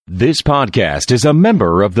This podcast is a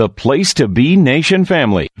member of the Place to Be Nation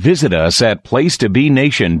family. Visit us at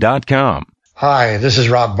placetobenation.com. Hi, this is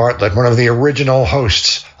Rob Bartlett, one of the original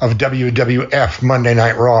hosts of WWF Monday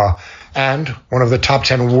Night Raw and one of the top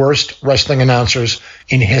 10 worst wrestling announcers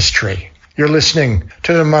in history. You're listening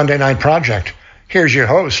to the Monday Night Project. Here's your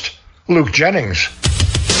host, Luke Jennings.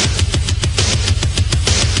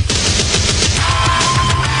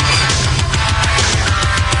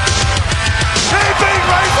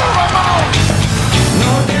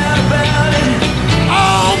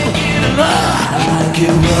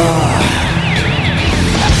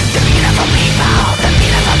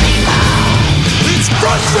 It's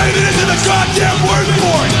frustrated isn't a goddamn word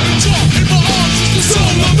for it.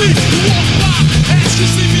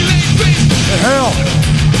 Hell,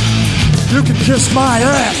 you can kiss my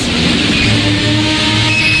ass.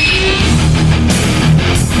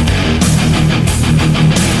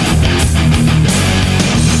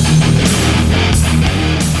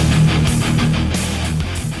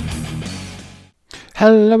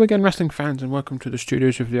 Hello again, wrestling fans, and welcome to the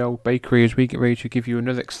studios of the Old Bakery as we get ready to give you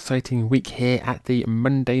another exciting week here at the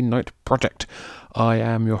Monday Night Project. I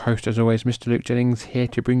am your host, as always, Mr. Luke Jennings, here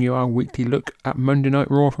to bring you our weekly look at Monday Night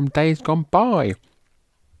Raw from days gone by.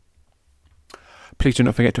 Please do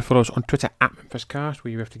not forget to follow us on Twitter at MemphisCast,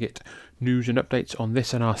 where you have to get news and updates on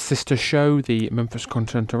this and our sister show, the Memphis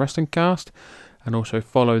Continental Wrestling Cast, and also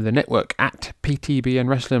follow the network at PTBN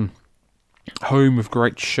Wrestling. Home of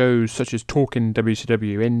great shows such as Talkin'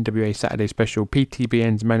 WCW, NWA Saturday Special,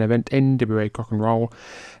 PTBN's Main Event, NWA Cock and Roll,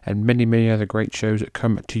 and many, many other great shows that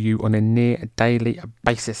come to you on a near daily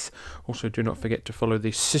basis. Also, do not forget to follow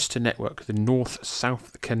the sister network, the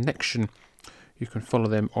North-South Connection. You can follow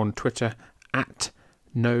them on Twitter at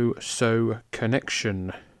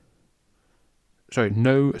NoSoConnection. Sorry,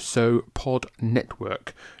 NoSoPod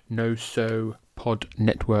Network. NoSoPod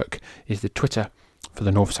Network is the Twitter for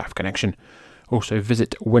the North-South Connection. Also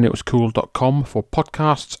visit whenitwascool.com for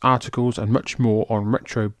podcasts, articles and much more on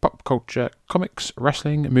retro pop culture, comics,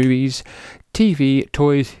 wrestling, movies, TV,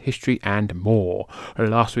 toys, history and more.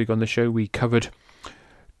 Last week on the show we covered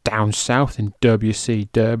Down South in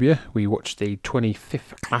WCW. We watched the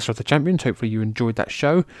 25th Clash of the Champions. Hopefully you enjoyed that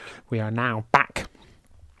show. We are now back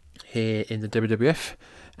here in the WWF,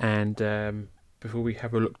 and before we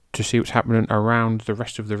have a look to see what's happening around the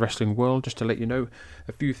rest of the wrestling world, just to let you know,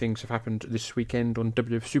 a few things have happened this weekend on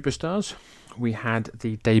WWF Superstars. We had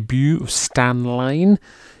the debut of Stan Lane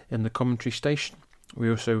in the commentary station. We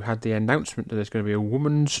also had the announcement that there's going to be a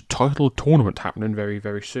women's title tournament happening very,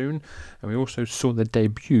 very soon. And we also saw the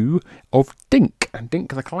debut of Dink. And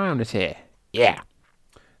Dink the Clown is here. Yeah.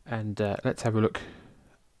 And let's have a look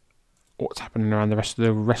what's happening around the rest of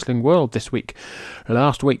the wrestling world this week.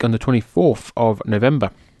 Last week on the 24th of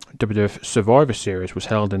November, WWF Survivor Series was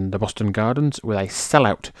held in the Boston Gardens with a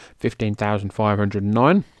sellout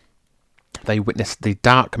 15,509. They witnessed the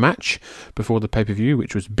dark match before the pay-per-view,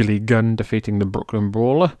 which was Billy Gunn defeating the Brooklyn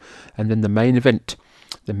Brawler, and then the main event.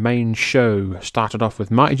 The main show started off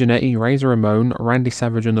with Marty Jannetty, Razor Ramon, Randy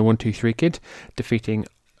Savage and the 1-2-3 Kid defeating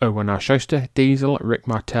Owen R. Shuster, Diesel, Rick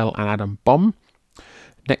Martel and Adam Bomb.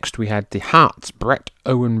 Next, we had the Hearts, Brett,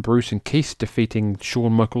 Owen, Bruce, and Keith defeating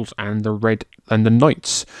Shawn Michaels and the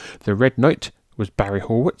Knights. The Red Knight was Barry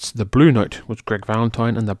Horowitz, the Blue Knight was Greg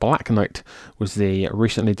Valentine, and the Black Knight was the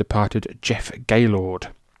recently departed Jeff Gaylord.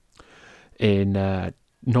 In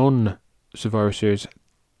non-Survivor Series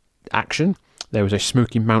action, there was a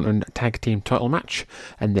Smoky Mountain Tag Team title match,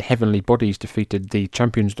 and the Heavenly Bodies defeated the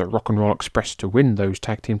champions, the Rock and Roll Express, to win those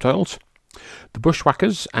tag team titles. The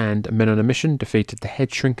Bushwhackers and Men on a Mission defeated the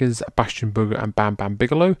Head Shrinkers, Bastion Booger and Bam Bam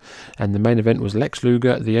Bigelow, and the main event was Lex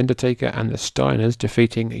Luger, The Undertaker and the Steiners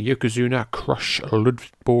defeating Yokozuna, Crush,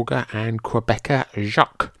 Ludborger and Quebecer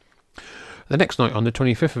Jacques. The next night, on the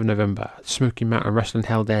 25th of November, Smoky Mountain Wrestling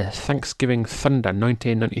held their Thanksgiving Thunder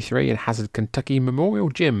 1993 in Hazard, Kentucky Memorial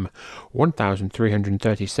Gym.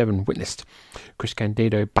 1,337 witnessed Chris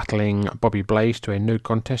Candido battling Bobby Blaze to a no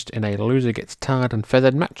contest in a loser gets tarred and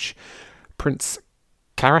feathered match. Prince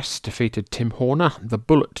Karras defeated Tim Horner. The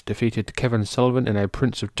Bullet defeated Kevin Sullivan in a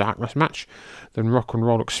Prince of Darkness match. Then Rock and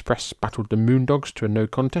Roll Express battled the Moondogs to a no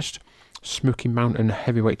contest. Smoky Mountain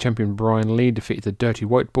Heavyweight Champion Brian Lee defeated the Dirty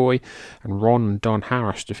White Boy, and Ron and Don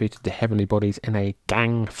Harris defeated the Heavenly Bodies in a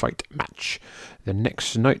gang fight match. The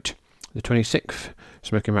next night, the 26th,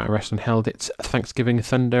 Smoky Mountain Wrestling held its Thanksgiving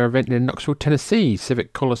Thunder event in Knoxville, Tennessee.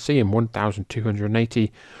 Civic Coliseum,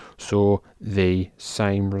 1,280 saw the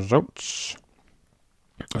same results.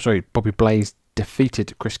 Bobby Blaze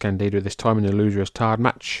defeated Chris Candido this time in the loser as tarred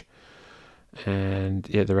match. And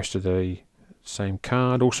yeah, the rest of the same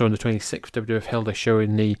card. Also on the 26th, WWF held a show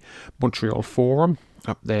in the Montreal Forum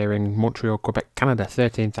up there in Montreal, Quebec, Canada.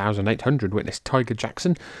 13,800 witnessed Tiger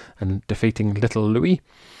Jackson and defeating Little Louie.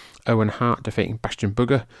 Owen Hart defeating Bastion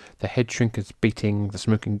Booger. The Head Shrinkers beating the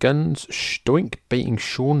Smoking Guns. Stoink beating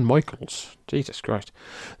Shawn Michaels. Jesus Christ.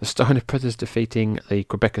 The Steiner Brothers defeating the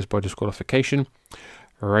Quebecers by disqualification.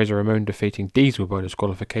 Razor Ramon defeating Diesel by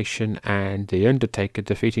disqualification. And The Undertaker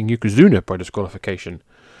defeating Yokozuna by disqualification.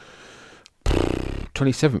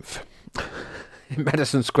 27th. In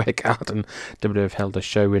Madison Square Garden, WWF held a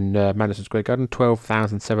show in Madison Square Garden.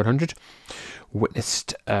 12,700.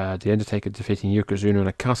 Witnessed The Undertaker defeating Yokozuna in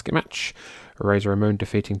a casket match. Razor Ramon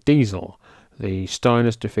defeating Diesel. The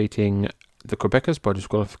Steiners defeating the Quebecers by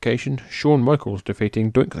disqualification. Shawn Michaels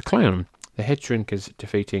defeating Doink the Clown. The Head Shrinkers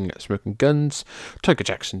defeating Smoking Guns. Tiger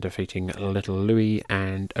Jackson defeating Little Louie.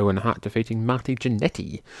 And Owen Hart defeating Marty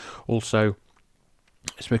Jannetty. Also,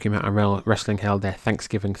 Smoky Mountain Wrestling held their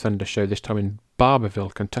Thanksgiving Thunder show, this time in Barberville,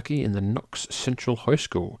 Kentucky, in the Knox Central High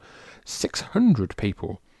School. 600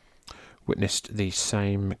 people witnessed the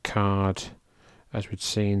same card as we'd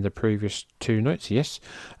seen the previous two nights, yes.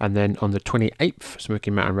 And then on the 28th, Smoky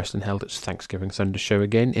Mountain Wrestling held its Thanksgiving Thunder show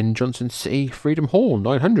again in Johnson City Freedom Hall.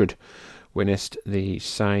 900 witnessed the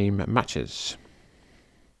same matches.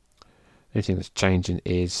 The only thing that's changing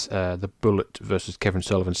is the Bullet versus Kevin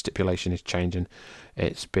Sullivan stipulation is changing.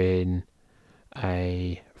 It's been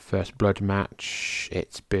a First Blood match,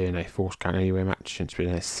 it's been a Force Count Anywhere match, it's been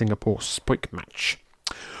a Singapore Spike match.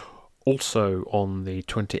 Also on the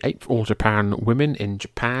 28th, All Japan Women in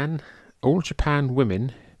Japan. All Japan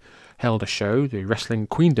Women held a show, the Wrestling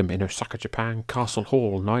Queendom in Osaka, Japan, Castle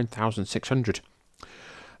Hall, 9,600.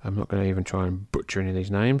 I'm not going to even try and butcher any of these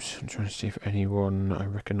names. I'm trying to see if anyone I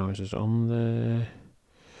recognise is on there.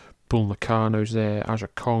 Bull Nakano's there. Aja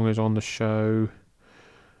Kong is on the show.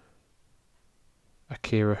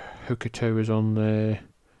 Akira Hokuto is on there.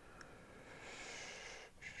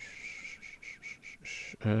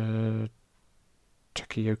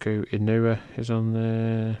 Takayoko Inoue is on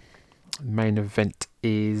there. Main event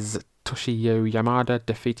is Toshio Yamada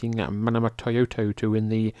defeating Manama Toyoto to win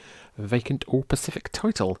the vacant All-Pacific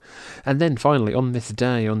title. And then finally on this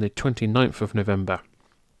day, on the 29th of November,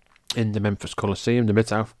 in the Memphis Coliseum, the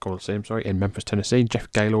Mid-South Coliseum, in Memphis, Tennessee,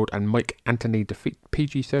 Jeff Gaylord and Mike Anthony defeat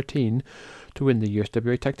PG-13 to win the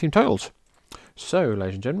USWA Tag Team titles. So,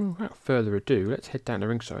 ladies and gentlemen, without further ado, let's head down to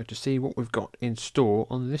ringside to see what we've got in store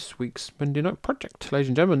on this week's Monday Night Project. Ladies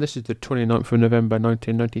and gentlemen, this is the 29th of November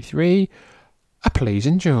 1993. Please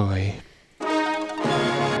enjoy.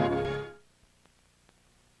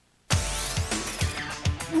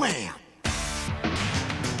 Wham!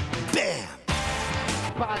 Bam!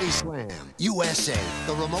 Body Slam. USA.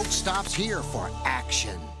 The remote stops here for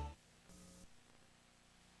action.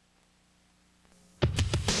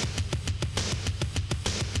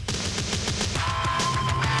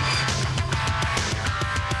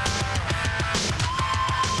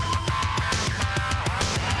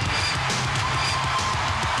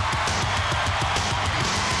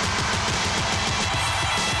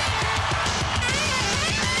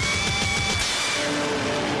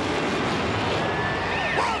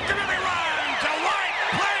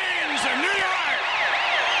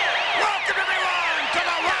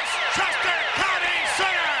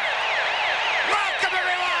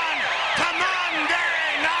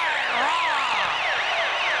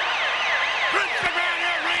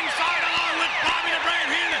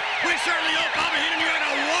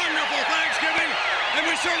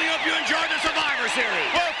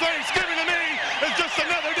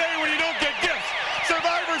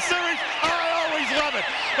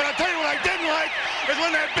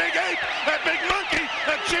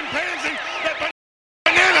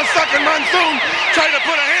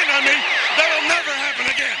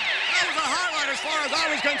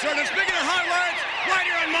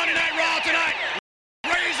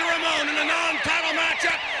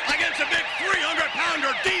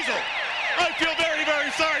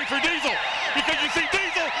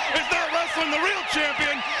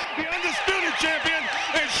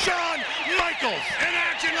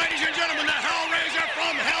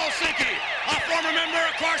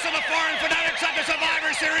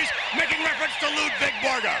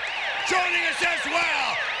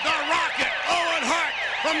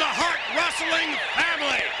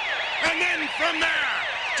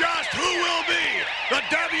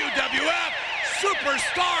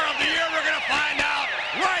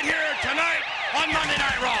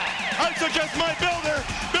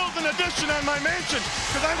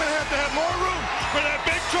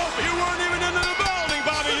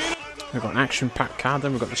 We've got an action-packed card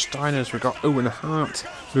then. We've got the Steiners, we've got Owen Hart,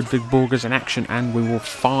 Ludwig Borgers in action, and we will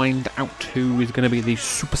find out who is going to be the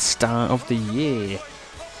superstar of the year.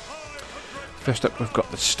 First up, we've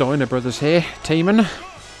got the Steiner brothers here, teaming.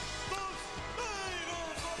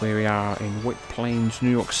 Where we are in White Plains,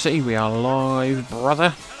 New York City. We are live,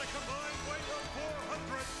 brother.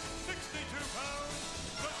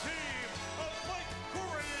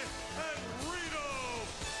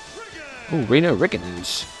 Oh, Reno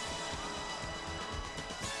Riggins.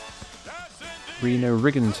 Reno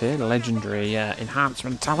Riggins here, legendary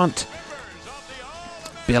enhancement talent.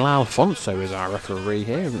 Bill Alfonso is our referee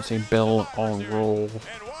here. We haven't seen Bill on Raw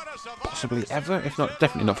possibly ever, if not,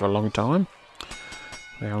 definitely not for a long time.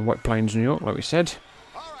 We're on White Plains, New York, like we said.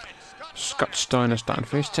 Scott Steiner starting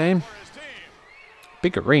for his team.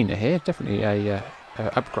 Big arena here, definitely a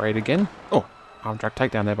upgrade again. Oh, arm drag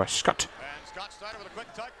takedown there by Scott.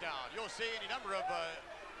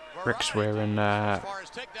 Rick's wearing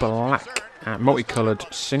black multicoloured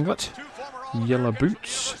singlet, yellow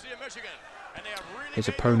boots. His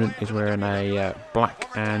opponent is wearing a black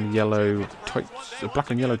and yellow tights,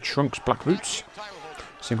 black and yellow trunks, black boots.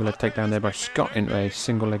 Single leg takedown there by Scott into a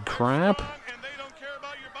single leg crab.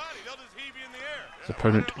 His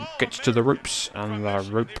opponent gets to the ropes and the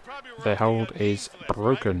rope they hold is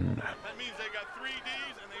broken.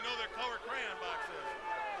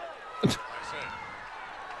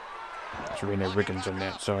 That's Reno Riggins on the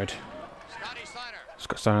outside.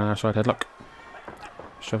 Scott Steiner on the outside headlock.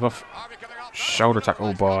 Shove off. Shoulder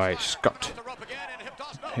tackle by Scott.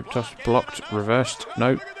 Hip toss blocked, reversed.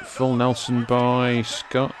 No, full Nelson by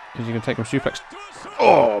Scott. Is he going to take him suplex?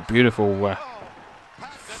 Oh, beautiful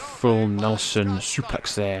full Nelson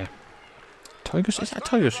suplex there. Is that a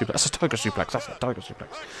tiger suplex? That's a tiger suplex. That's a tiger suplex.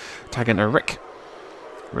 Tag into Rick.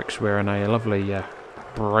 Rick's wearing a lovely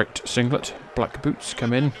bright singlet. Black boots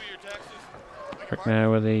come in. Rick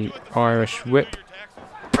now with the Irish whip.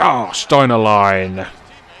 Oh, Steiner line.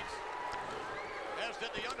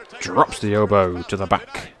 Drops the elbow to the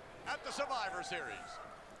back.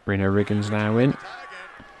 Reno Riggins now in.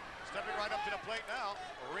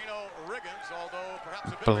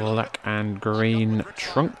 Black and green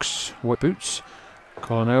trunks, white boots,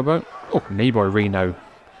 collar and elbow. Oh, knee by Reno.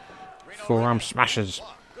 Forearm smashes.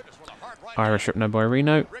 Irish up now by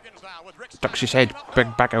Reno. Ducks his head.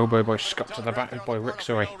 Big back elbow by Scott to the back. By Rick,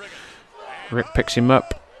 sorry. Rick picks him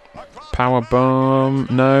up. Power bomb.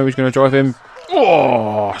 No, he's going to drive him.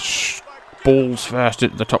 Oh, balls first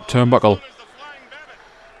at the top turnbuckle.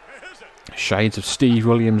 Shades of Steve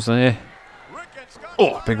Williams there.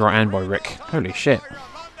 Oh, big right hand by Rick. Holy shit.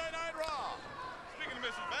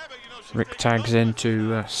 Rick tags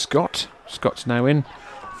into Scott. Scott's now in.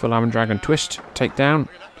 Full arm dragon twist. Takedown.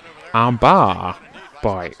 Arm bar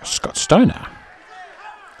by Scott Steiner.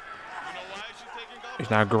 He's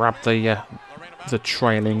now grabbed the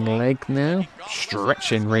trailing leg now.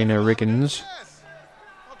 Stretching Reno Riggins.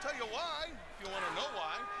 I'll tell you why, if you want to know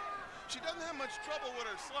why. She doesn't have much trouble with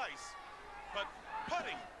her slice, but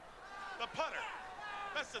putting, the putter,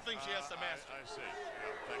 that's the thing she has to master. I see.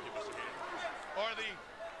 Yeah, thank you, Mr. Heenan. Or the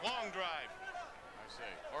long drive. I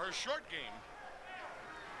see. Or her short game.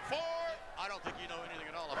 I don't think you know anything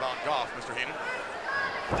at all about golf, Mr. Heenan.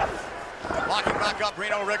 Locking back up,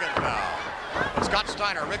 Reno Riggins now. Scott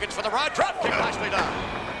Steiner, Riggins for the ride, drop kick nicely done.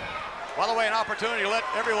 By the way, an opportunity to let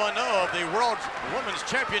everyone know of the World Women's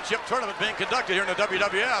Championship Tournament being conducted here in the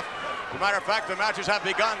WWF. As a matter of fact, the matches have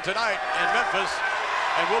begun tonight in Memphis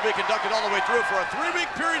and will be conducted all the way through for a 3-week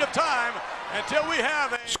period of time until we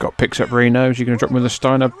have a... Scott picks up Reno. She's going to drop him with a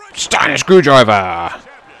Steiner screwdriver.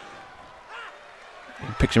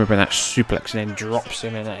 He picks him up in that suplex and then drops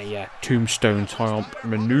him in a tombstone type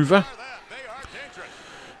maneuver.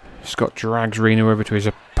 Scott drags Reno over to his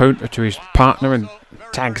opponent, to his partner, and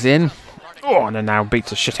tags in. Oh, and then now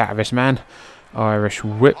beats the shit out of this man. Irish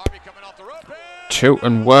whip. Tilt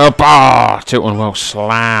and whirl. Tilt and whirl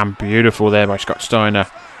slam. Beautiful there by Scott Steiner.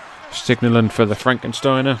 Signaling for the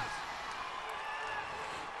Frankensteiner.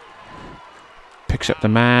 Picks up the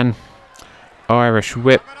man. Irish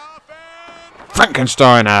whip.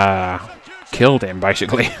 Frankensteiner! Killed him,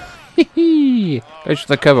 basically. Goes to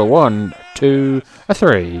the cover. 1, 2,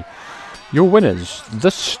 3. Your winners, the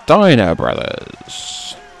Steiner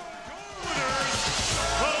brothers.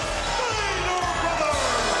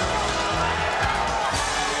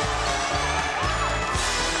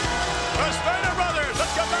 The Steiner brothers,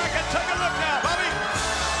 let's go back and take a look now, Bobby.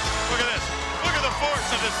 Look at this. Look at the force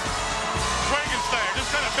of this Frankenstein.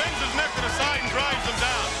 Just kind of bends his neck to the side and drives him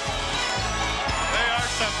down. They are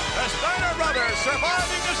something. The Steiner brothers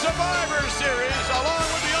surviving the Survivor Series along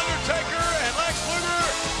with The Undertaker and Lex Luger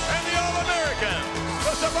and the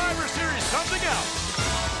Survivor Series something else.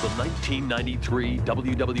 The 1993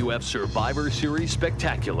 WWF Survivor Series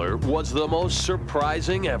Spectacular was the most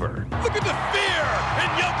surprising ever. Look at the fear in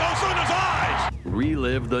Yokozuna's eyes.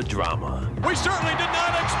 Relive the drama. We certainly did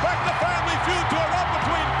not expect the family feud to erupt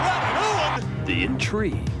between Bret and Owen. The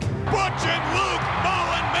intrigue. Butch and Luke, Mo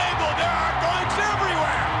and Mabel, there are goings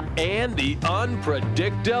everywhere. And the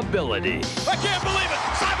unpredictability. I can't believe it.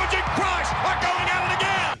 Savage and Price are going at it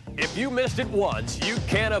again. If you missed it once, you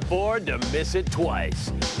can't afford to miss it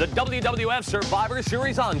twice. The WWF Survivor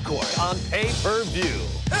Series Encore on pay-per-view.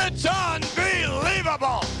 It's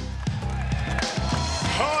unbelievable.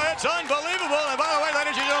 Oh, it's unbelievable. And by the way,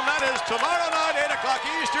 ladies and gentlemen, that is tomorrow night, 8 o'clock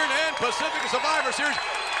Eastern and Pacific Survivor Series.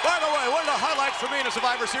 By the way, one of the highlights for me in the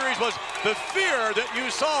Survivor Series was the fear that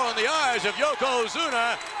you saw in the eyes of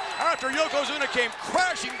Yokozuna after Yokozuna came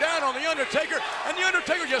crashing down on The Undertaker, and The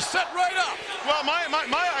Undertaker just sat right up. Well, my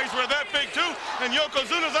eyes were that big, too, and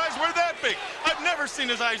Yokozuna's eyes were that big. I've never seen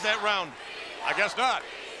his eyes that round. I guess not.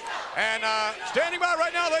 And standing by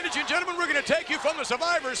right now, ladies and gentlemen, we're going to take you from the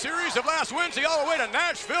Survivor Series of last Wednesday all the way to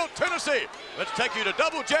Nashville, Tennessee. Let's take you to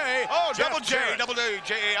Double J. Oh, Jeff Double J, Jarrett. Double J,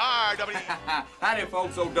 J-A-R-W. Howdy,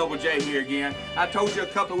 folks. Old Double J here again. I told you a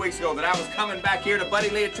couple of weeks ago that I was coming back here to Buddy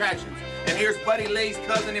Lee Attractions. And here's Buddy Lee's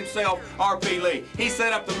cousin himself, R.P. Lee. He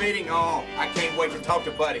set up the meeting. Oh, I can't wait to talk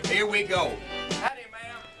to Buddy. Here we go. Howdy,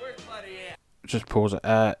 ma'am. Where's Buddy at? Just pause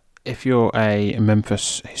it. If you're a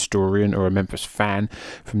Memphis historian or a Memphis fan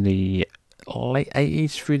from the late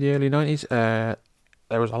 80s through the early 90s,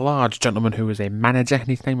 there was a large gentleman who was a manager, and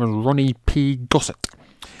his name was Ronnie P. Gossett.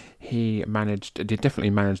 He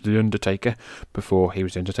definitely managed The Undertaker before he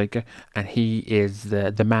was The Undertaker, and he is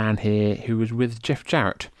the man here who was with Jeff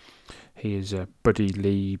Jarrett. He is Buddy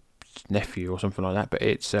Lee's nephew or something like that, but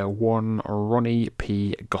it's one Ronnie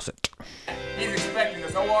P. Gossett. He's expecting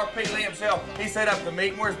us. O.R.P. Lee himself. He set up the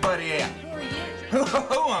meeting. Where's Buddy at? Who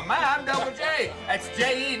am I? I'm Double J. That's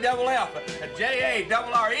J-E-double-F.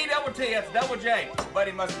 J-A-double-R-E-double-T. That's Double J.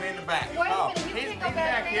 Buddy must be in the back. He's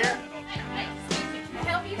back here.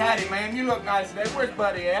 Howdy, man. You look nice today. Where's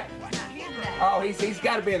Buddy at? Oh, he's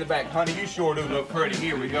got to be in the back. Honey, you sure do look pretty.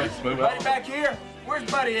 Here we go. Buddy back here? Where's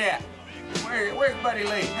Buddy at? Where's Buddy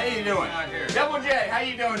Lee? How you doing? Double J, how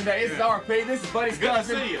you doing today? This is RP. This is Buddy's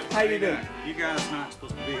cousin. Good to see you. How you doing? You guys not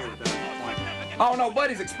supposed to be here without an appointment. Oh no,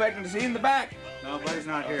 Buddy's expecting to see you in the back. No, Buddy's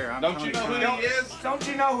not here. Don't you know who he is? Don't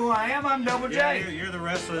you know who I am? I'm Double J. Yeah, you're the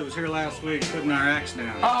wrestler that was here last week putting our acts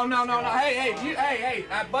down. Oh no. Hey,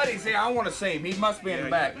 Buddy's here. I want to see him. He must be in the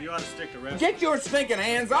back. You ought to stick to wrestling. Get your stinking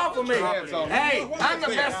hands off of me. Hey, I'm the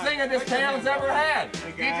best singer this town's ever had.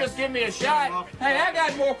 You just give me a shot. Hey, I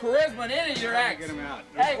got more charisma than any of your acts. Get him out.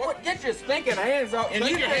 Hey, get your stinking hands off. And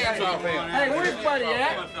you hands off him. Hey, where's Buddy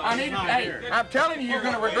at? I'm telling you, you're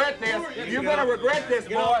gonna regret this. You're gonna regret this,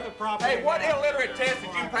 boy. Hey, what illiterate test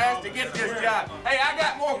did you pass to get this job? Hey, I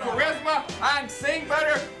got more charisma. I can sing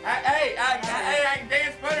better. I can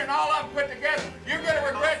dance better than all of them put together. You're gonna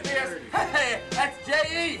regret this. Hey, that's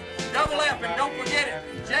J-E, double F, and don't forget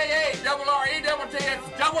it. J-A-double-R-E-double-T.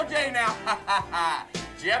 It's Double J now.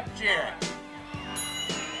 Jeff Jarrett.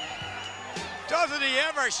 Doesn't he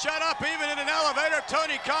ever shut up even in an elevator?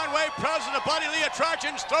 Tony Conway, president of Buddy Lee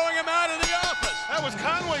Attractions, throwing him out of the office. That was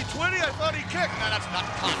Conway 20? I thought he kicked. No, that's not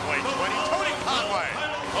Conway 20. Tony Conway.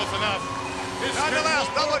 Close enough. Nonetheless,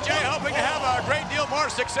 Double J hoping to have a great deal more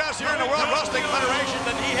success here in the World Wrestling Federation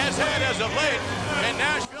than he has had as of late in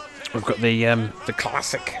Nashville. We've got the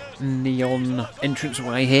classic neon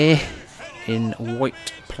entranceway here in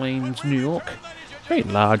White Plains, New York. Very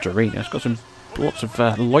large arena. It's got lots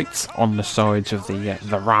of lights on the sides of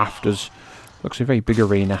the rafters. Looks a very big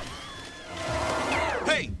arena.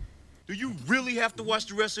 Hey, do you really have to watch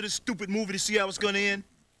the rest of this stupid movie to see how it's gonna end?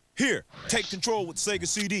 Here, take control with Sega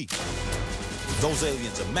CD. Those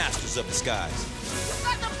aliens are masters of disguise. You've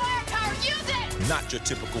got the firepower, use it! Not your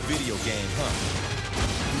typical video game, huh?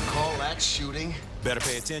 You call that shooting? Better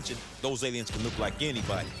pay attention. Those aliens can look like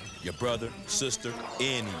anybody. Your brother, sister,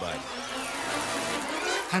 anybody.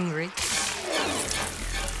 Hungry?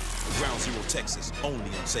 Ground Zero Texas, only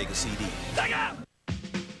on Sega CD.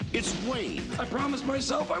 It's Wayne. I promised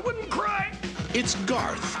myself I wouldn't cry. It's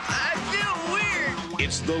Garth. I feel weird.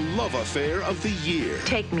 It's the love affair of the year.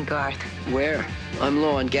 Take me, Garth. Where? I'm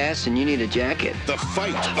low on gas and you need a jacket. The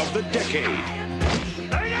fight of the decade.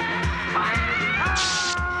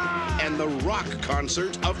 And the rock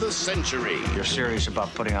concert of the century. You're serious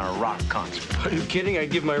about putting on a rock concert? Are you kidding? I'd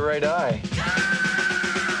give my right eye.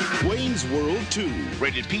 Wayne's World 2,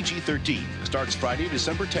 rated PG-13. Starts Friday,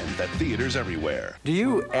 December 10th at theaters everywhere. Do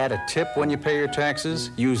you add a tip when you pay your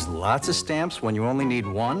taxes? Use lots of stamps when you only need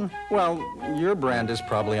one? Well, your brand is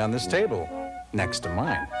probably on this table, next to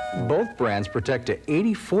mine. Both brands protect to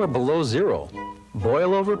 84 below zero.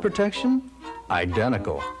 Boil-over protection?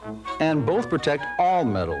 Identical. And both protect all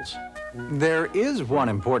metals. There is one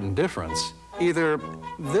important difference. Either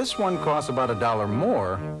this one costs about $1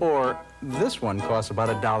 more, or this one costs about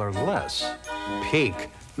 $1 less. Peak.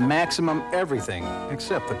 Maximum everything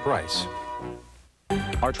except the price.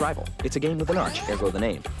 Arch Rival. It's a game with an arch, ergo the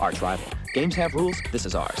name, Arch Rival. Games have rules, this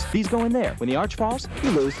is ours. These go in there. When the arch falls,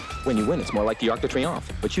 you lose. When you win, it's more like the Arc de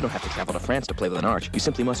Triomphe. But you don't have to travel to France to play with an arch. You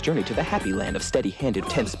simply must journey to the happy land of steady-handed,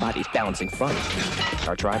 tense-bodied, balancing fun.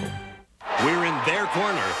 Arch Rival. We're in their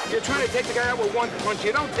corner. You're trying to take the guy out with one punch.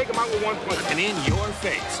 You don't take him out with one punch. And in your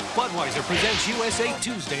face, Budweiser presents USA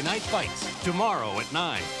Tuesday Night Fights. Tomorrow at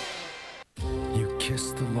 9. You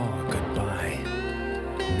kissed the law goodbye.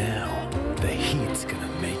 Now, the heat's gonna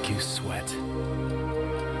make you sweat.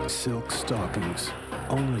 Silk Stockings.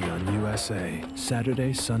 Only on USA.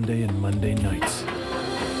 Saturday, Sunday, and Monday nights.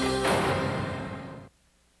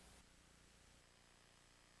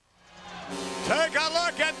 Take a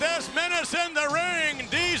look at this menace in the ring.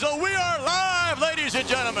 Diesel, we are live, ladies and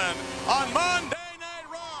gentlemen, on Monday Night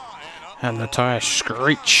Raw. And the tires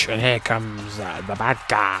screech, and here comes the bad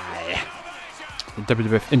guy. The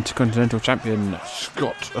WWF Intercontinental Champion,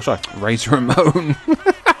 Razor Ramon.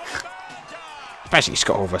 Basically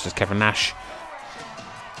Scott Hall versus Kevin Nash.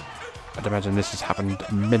 I'd imagine this has happened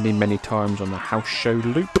many, many times on the house show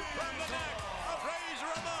loop.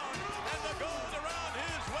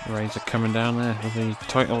 Razor coming down there with the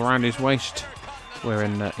title around his waist,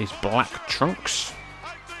 wearing his black trunks.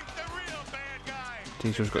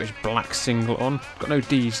 Diesel's got his black singlet on. Got no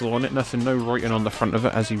Diesel on it, nothing, no writing on the front of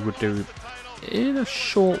it, as he would do in a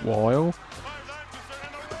short while.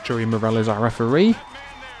 Joey Morella's our referee.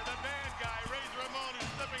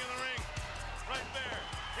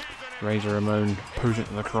 Razor Ramon posing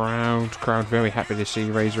to the crowd. Crowd very happy to see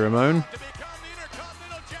Razor Ramon.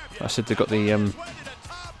 I said they've got the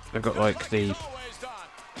like the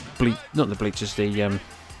not the bleachers, the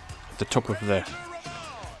top of the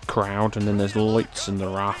crowd, and then there's lights in the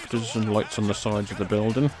rafters and lights on the sides of the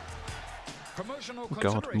building.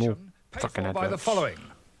 God, more fucking adverts. By the following.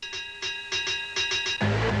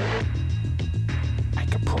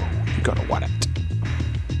 Ica Pro, you gotta want it.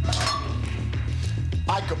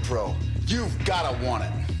 Ica Pro, you've gotta want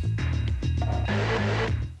it.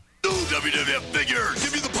 New WWF figures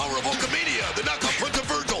give you the power of Hulkamania, the knockout Prince of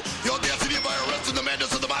Virgil, the audacity of IRS, and the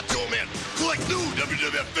madness of the Macho Man. Collect new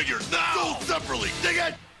WWF figures now. Sold separately. Dig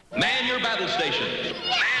it? Man your battle station.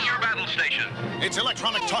 Man your battle station. It's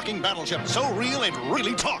electronic talking battleship. So real it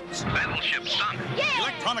really talks. Battleship Sun. Yeah.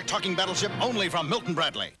 Electronic talking battleship only from Milton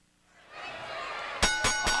Bradley.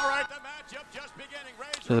 All right, the matchup just beginning.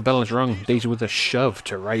 So the bell is rung. Diesel with a shove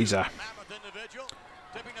to Razor.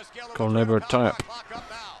 Colin over a tie-up.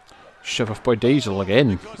 Shove off by Diesel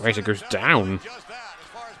again. Razor goes down.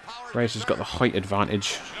 Razor's got the height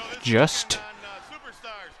advantage. Just.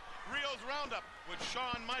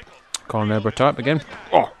 Colin over a tie-up again.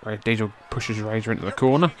 Oh, Diesel pushes Razor into the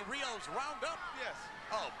corner.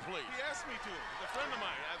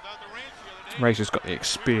 Razor's got the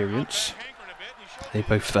experience. They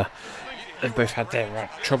both had their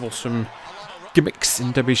troublesome gimmicks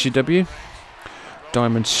in WCW.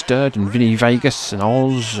 Diamond Sturd and Vinny Vegas and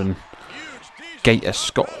Oz and Gator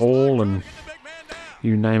Scott Hall and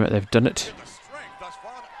you name it, they've done it.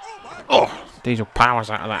 Oh, Diesel powers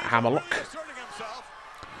out of that hammerlock.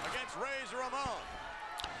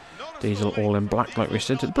 Diesel all in black, like we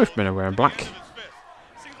said. Both men are wearing black.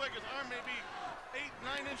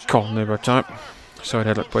 Colin over type. Side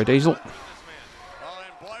headlock by Diesel.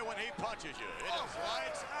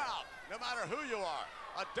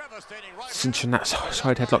 Cinching that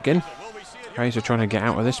side headlock in. Razor trying to get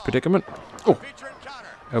out of this predicament. Oh,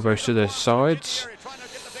 elbows to the sides.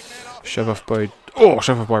 Shove off by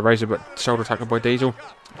Razor, but shoulder tackle by Diesel.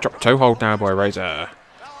 Drop toe hold now by Razor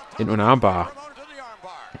into an armbar.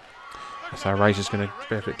 That's how Razor's going to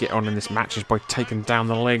be able to get on in this match, is by taking down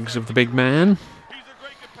the legs of the big man.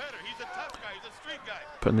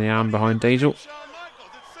 Putting the arm behind Diesel.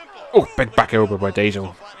 Oh, big back elbow by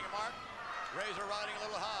Diesel.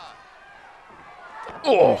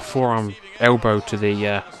 Oh, forearm elbow to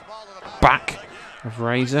the back of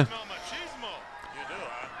Razor.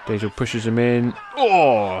 Diesel pushes him in.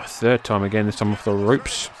 Oh, third time again, this time off the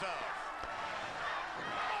ropes.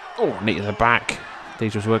 Oh, knee to the back.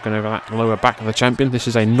 Diesel's working over that lower back of the champion. This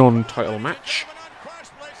is a non-title match.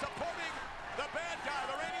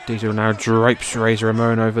 Diesel now drapes Razor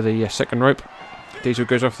Ramon over the second rope. Diesel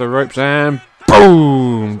goes off the ropes and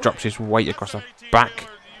boom! Drops his weight across the back.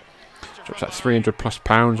 Drops that 300 plus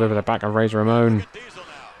pounds over the back of Razor Ramon.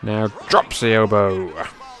 Now drops the elbow.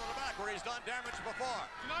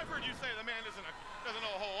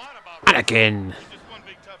 And again.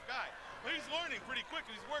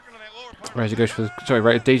 Razor goes for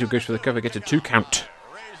the, Diesel goes for the cover, gets a 2 count.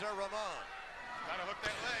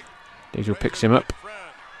 Diesel picks him up.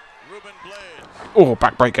 Oh,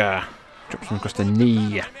 backbreaker. Drops him across the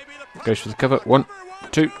knee. Goes for the cover. 1,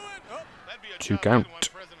 2. 2 count.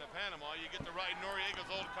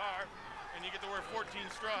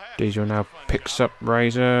 Diesel now picks up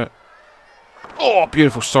Razor. Oh,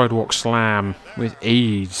 beautiful sidewalk slam with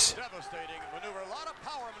ease.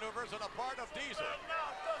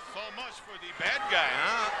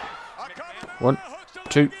 1,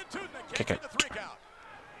 2, kick it.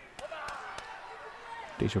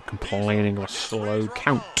 Diesel complaining of a slow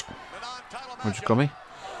count. What'd you call me?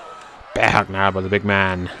 Bear hug now by the big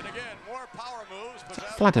man.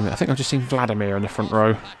 Vladimir. I think I've just seen Vladimir in the front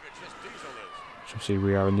row. So see,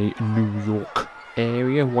 we are in the New York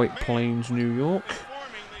area, White Plains, New York.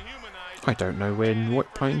 I don't know where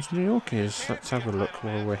White Plains, New York is. Let's have a look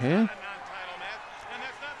while we're here.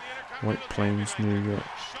 White Plains, New York.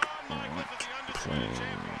 White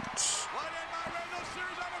Plains.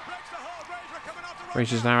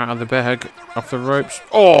 Razor's now out of the bear hug, off the ropes.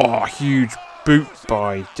 Oh, huge boot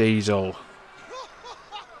by Diesel.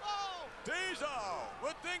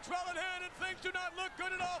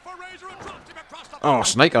 Oh,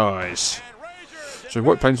 snake eyes. So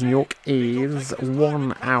White Plains, New York is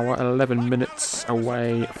 1 hour 11 minutes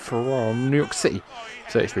away from New York City.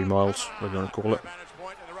 33 miles, whatever you want to call it.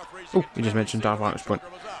 Oh, you just mentioned Dark Vantage Point.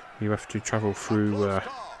 You have to travel through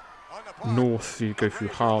north, you go through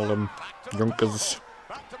Harlem, Yonkers.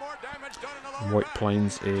 White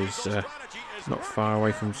Plains is not far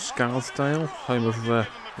away from Scarsdale, home of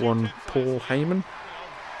one Paul Heyman.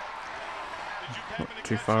 Not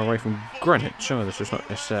too far away from Greenwich either,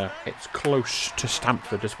 so it's close to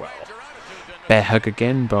Stamford as well. Bear hug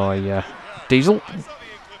again by Diesel.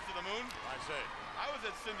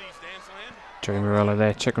 Joey Morello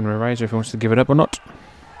there checking with Razor if he wants to give it up or not.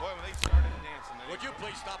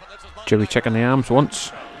 Joey checking the arms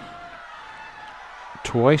once.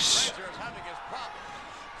 Twice.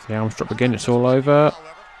 If the arms drop again, it's all over.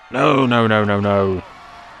 No.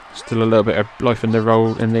 Still a little bit of life in the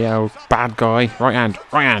roll in the old bad guy. Right hand.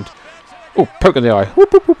 Oh, poke in the eye.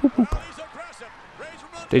 Whoop, whoop, whoop, whoop.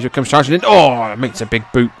 Diesel comes charging in. Oh, makes a big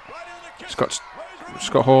boot. Scott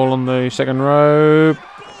Hall on the second row.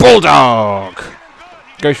 Bulldog!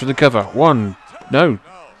 Goes for the cover.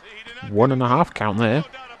 1.5 count there.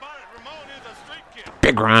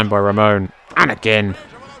 Big round by Ramon. And again.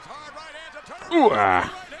 Ooh,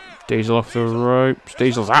 Diesel off the ropes.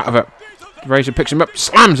 Diesel's out of it. Razor picks him up,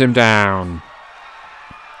 slams him down.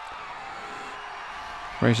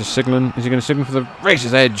 Razor signaling. Is he going to signal for the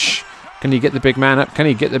Razor's Edge? Can he get the big man up?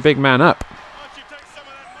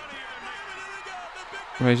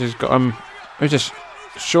 Razor's got who's this?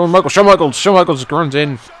 Shawn Michaels runs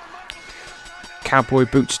in. Cowboy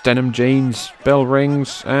boots, denim jeans, bell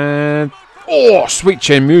rings, and sweet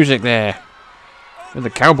chin music there. With the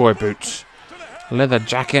cowboy boots, leather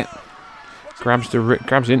jacket. Grabs the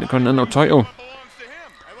Intercontinental title.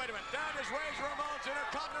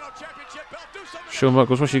 Shawn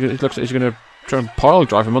Michaels, he looks like he's going to try and pile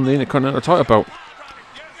drive him on the Intercontinental title belt.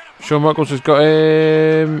 Shawn Michaels has got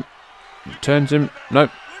him. Turns him.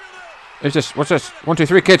 No. Who's this? What's this? 1, 2,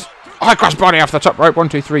 3, kid. High cross body off the top rope. 1,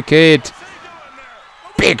 2, 3, kid.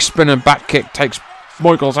 Big spinning back kick takes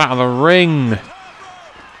Michaels out of the ring.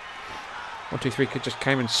 1, 2, 3 kid just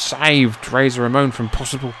came and saved Razor Ramon from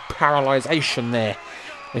possible paralysation there.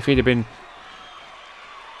 If he'd have been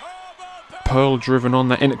pearl driven on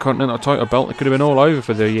that Intercontinental title belt, it could have been all over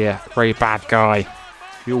for the Ray Bad Guy.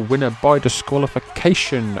 Your winner by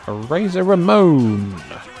disqualification, Razor Ramon.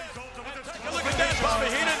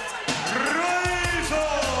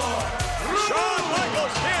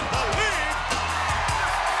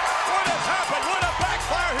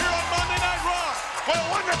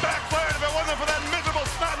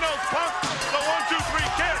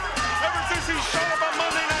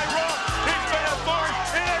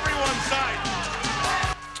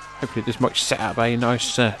 Hopefully this might set up a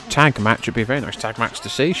nice tag match. It'd be a very nice tag match to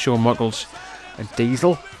see. Shawn Michaels and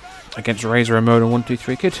Diesel against Razor Ramon and 1, 2,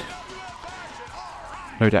 3 kid.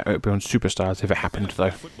 No doubt it would be on Superstars if it happened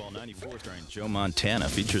though. Football 94 starring Joe Montana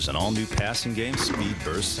features an all-new passing game, speed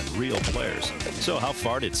bursts, and real players. So how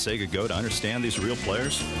far did Sega go to understand these real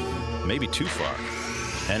players? Maybe too far.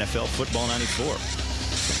 NFL Football 94 from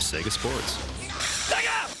Sega Sports.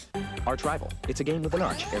 Arch Rival. It's a game with an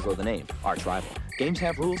arch, ergo the name, Arch Rival. Games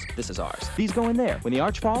have rules, this is ours. These go in there. When the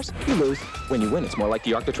arch falls, you lose. When you win, it's more like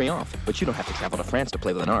the Arc de Triomphe. But you don't have to travel to France to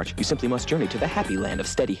play with an arch. You simply must journey to the happy land of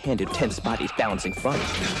steady-handed, tense bodies balancing fun.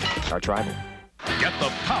 Arch Rival. Get the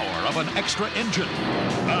power of an extra engine.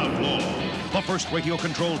 Outlaw, the first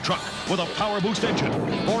radio-controlled truck with a power boost engine.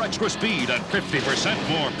 More extra speed and 50%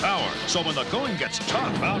 more power. So when the going gets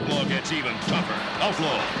tough, Outlaw gets even tougher.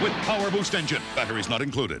 Outlaw with power boost engine. Batteries not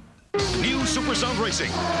included. New Super Sound Racing.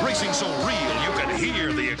 Racing so real you can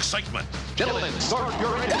hear the excitement. Gentlemen, start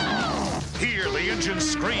your engine. Hear the engine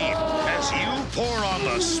scream as you pour on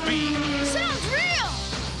the speed. Sounds real!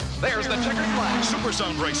 There's the checkered flag. Super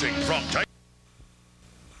Sound Racing from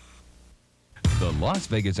The Las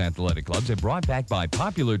Vegas Athletic Clubs have brought back by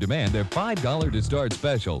popular demand their $5 to start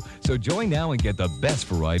special. So join now and get the best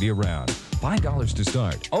variety around. $5 to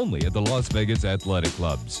start, only at the Las Vegas Athletic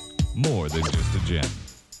Clubs. More than just a gym.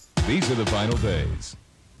 These are the final days.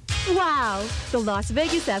 Wow! The Las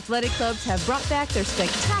Vegas Athletic Clubs have brought back their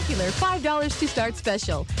spectacular $5 to start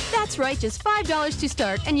special. That's right, just $5 to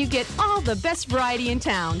start, and you get all the best variety in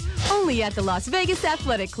town. Only at the Las Vegas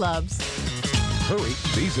Athletic Clubs. Hurry,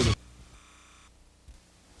 these are the...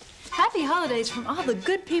 Happy holidays from all the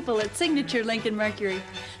good people at Signature Lincoln Mercury.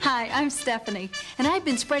 Hi, I'm Stephanie, and I've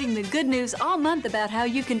been spreading the good news all month about how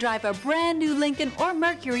you can drive a brand new Lincoln or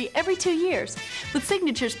Mercury every 2 years. With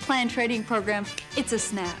Signature's planned trading program, it's a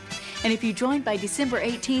snap. And if you join by December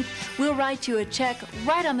 18th, we'll write you a check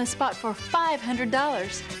right on the spot for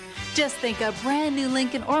 $500. Just think a brand new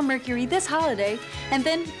Lincoln or Mercury this holiday, and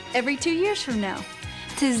then every 2 years from now.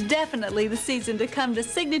 'Tis definitely the season to come to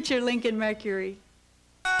Signature Lincoln Mercury.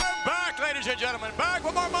 Back, ladies and gentlemen, back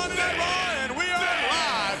with more Monday Night Raw, and we are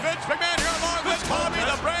live. Vince McMahon here along with Bobby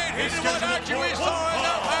the Brain. He did what action we saw in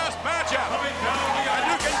that last matchup. And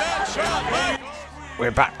you can bet Sean.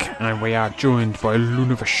 We're back, and we are joined by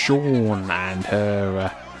Luna Vachon and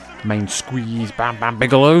her main squeeze, Bam Bam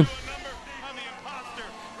Bigelow.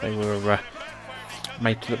 They were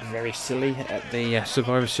made to look very silly at the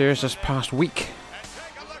Survivor Series this past week.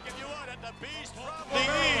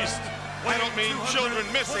 I don't mean children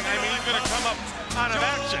missing. I mean he's going to come up out of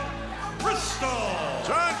action.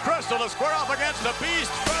 John Crystal to square off against the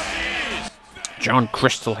Beast from the East. John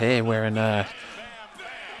Crystal here wearing a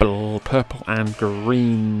purple and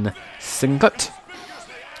green singlet.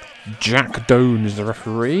 Jack Doan is the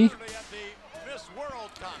referee.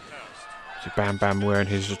 So Bam Bam wearing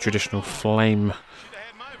his traditional flame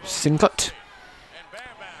singlet.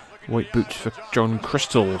 White boots for John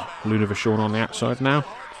Crystal. Luna Vachon on the outside now.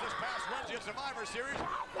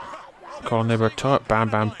 Carl never tight. Bam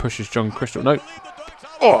Bam pushes John Crystal. No.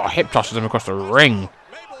 Oh, hip tosses him across the ring.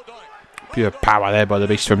 Pure power there by the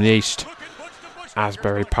Beast from the East.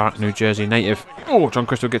 Asbury Park, New Jersey native. Oh, John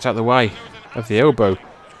Crystal gets out of the way of the elbow.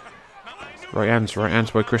 Right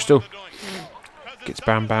hands by Crystal. Gets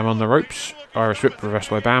Bam Bam on the ropes. Irish whip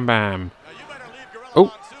reversed by Bam Bam.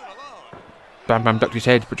 Oh. Bam Bam ducked his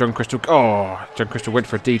head, but John Crystal... Oh, John Crystal went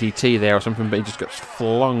for a DDT there or something, but he just got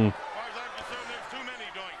flung.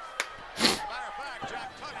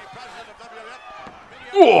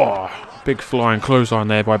 Oh, big flying clothesline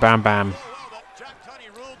there by Bam Bam.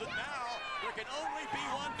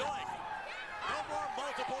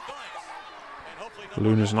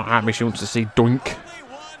 Luna's not happy. She wants to see Doink.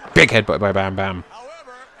 Big headbutt by Bam Bam.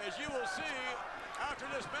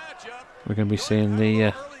 We're going to be seeing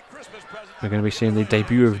the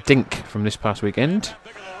debut of Dink from this past weekend.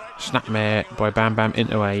 Snapmare by Bam Bam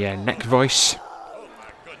into a neck vice.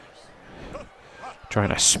 Trying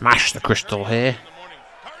to smash the Crystal here.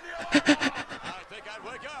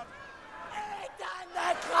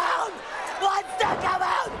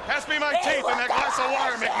 Pass me my teeth and that glass of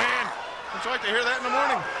water, McMahon. Would you like to hear that in the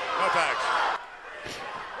morning? No thanks.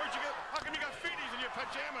 Where'd you get? How come you got feeties in your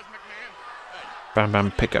pajamas, McMahon? Bam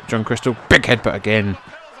Bam pick up John Crystal. Big headbutt again.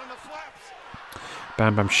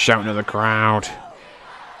 Bam Bam shouting at the crowd.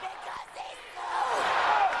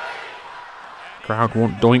 Crowd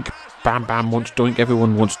want Doink. Bam Bam wants Doink.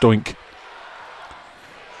 Everyone wants Doink.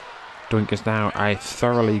 Doink is now a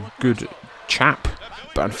thoroughly good chap,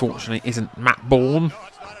 but unfortunately isn't Matt Bourne.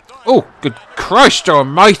 Oh, good Christ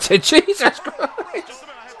almighty, Jesus Christ.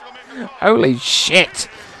 Holy shit.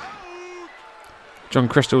 John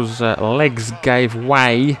Crystal's legs gave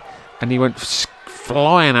way and he went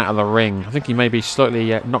flying out of the ring. I think he may be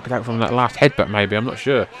slightly knocked out from that last headbutt maybe, I'm not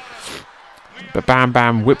sure. But Bam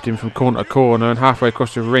Bam whipped him from corner to corner, and halfway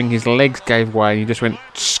across the ring his legs gave way and he just went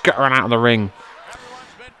scuttering out of the ring.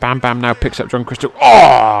 Bam Bam now picks up John Crystal.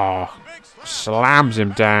 Oh! slams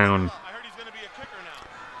him down.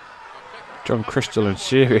 John Crystal in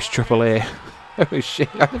serious trouble here. Holy shit,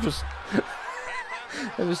 I've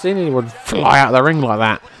never seen anyone fly out of the ring like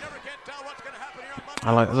that.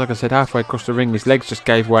 Like I said, halfway across the ring, his legs just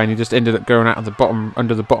gave way and he just ended up going out of the bottom,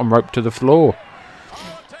 under the bottom rope to the floor.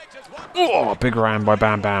 Oh, big round by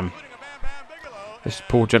Bam Bam. This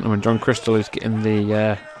poor gentleman, John Crystal, is getting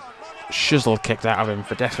the shizzle kicked out of him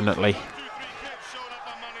for definitely.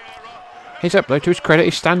 He's up though, to his credit,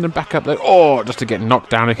 he's standing back up there. Oh, just to get knocked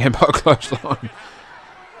down again by a clothesline.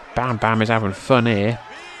 Bam Bam is having fun here.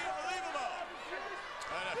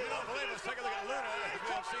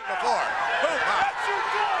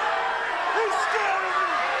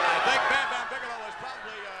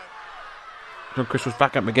 John Crystal's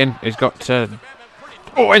back up again. He's got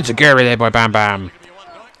enziguri there by Bam Bam.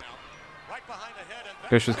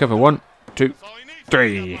 Goes for the cover. 1, 2,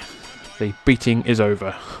 3. The beating is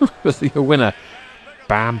over. With the winner,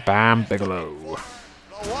 Bam Bam Bigelow. And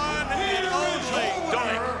what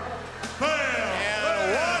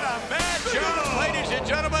a matchup, ladies and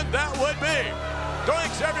gentlemen, that would be.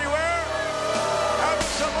 Doinks everywhere. Have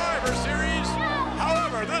Survivor Series.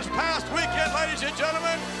 However, this past weekend, ladies and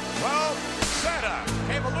gentlemen, well, Santa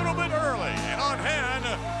came a little bit early, and on hand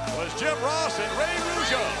was Jim Ross and Ray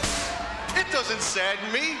Rougeau. It doesn't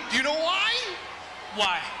sadden me. Do you know why?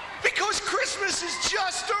 Why? Because Christmas is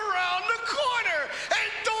just around the corner,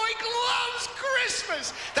 and Doink loves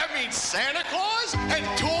Christmas. That means Santa Claus and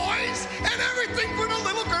toys and everything for the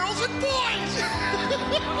little girls and boys.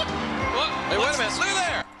 Hey, wait a minute, look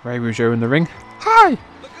there. Ray Rougeau in the ring. Hi!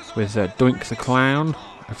 With Doink the Clown.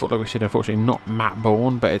 I thought, like we said, unfortunately not Matt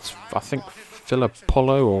Bourne, but it's, I think, Phil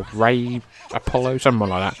Apollo or Ray Apollo, someone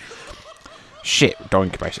like that. Shit,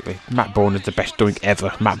 Doink, basically. Matt Bourne is the best Doink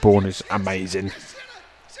ever. Matt Bourne is amazing.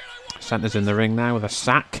 Santa's in the ring now with a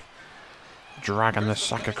sack. Dragging the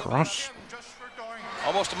sack across.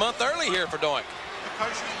 Almost a month early here for Doink.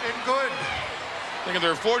 Because she's been good. Thinking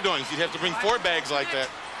there are 4 Doinks. You'd have to bring 4 bags like that.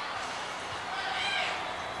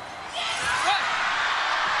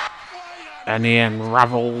 And he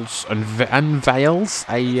unravels and unveils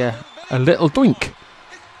a little Doink.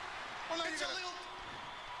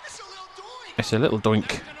 It's a little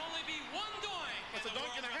Doink. He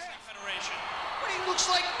looks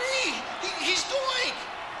like me. He's Doink.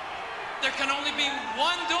 There can only be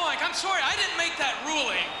one Doink. I'm sorry, I didn't make that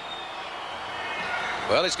ruling.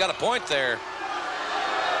 Well, he's got a point there.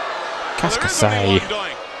 Well, there is only 1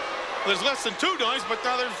 Doink. There's less than 2 Doinks, but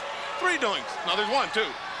now there's 3 Doinks. Now there's 1, 2.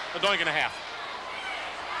 A Doink and a half.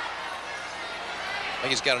 I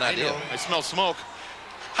think he's got an idea. I smell smoke.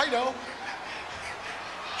 I know.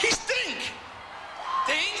 He's Dink.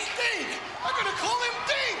 Dink? Dink. I'm going to call him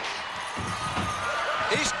Dink.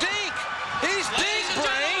 He's Dink. He's Dink,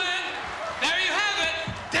 Brain. There you have it.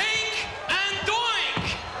 Dink and Doink.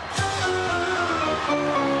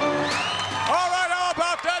 All right, how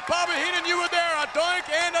about that, Bobby Heenan? You were there, a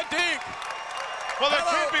Doink and a Dink. Well, there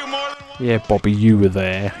can't be more than 1. Yeah, Bobby, you were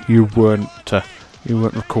there. You weren't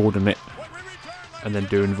recording it and then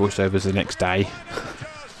doing voiceovers the next day.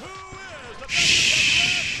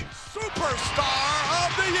 Shh. Superstar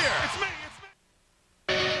of the year. It's me.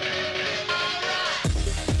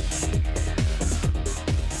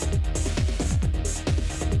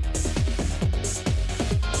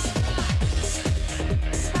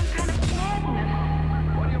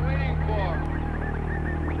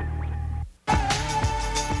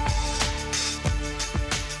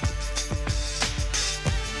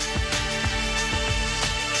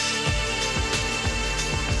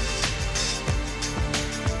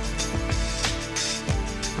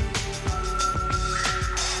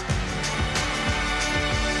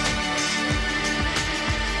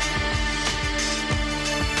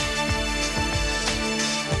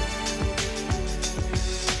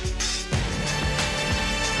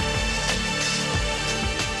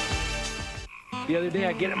 The other day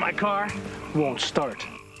I get in my car, won't start.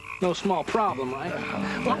 No small problem, right?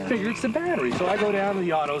 Well, I figure it's the battery, so I go down to the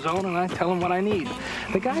AutoZone and I tell them what I need.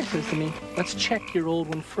 The guy says to me, let's check your old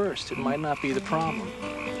one first. It might not be the problem.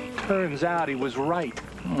 Turns out he was right.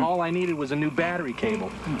 All I needed was a new battery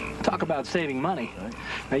cable. Talk about saving money.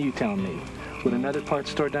 Now you tell me, would another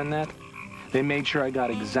parts store done that? They made sure I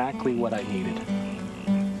got exactly what I needed.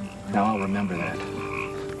 Now I'll remember that.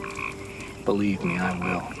 Believe me, I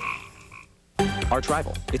will. Arch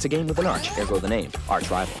Rival. It's a game with an arch, ergo the name,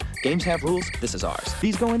 Arch Rival. Games have rules, this is ours.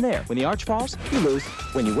 These go in there. When the arch falls, you lose.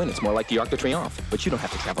 When you win, it's more like the Arc de Triomphe. But you don't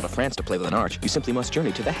have to travel to France to play with an arch. You simply must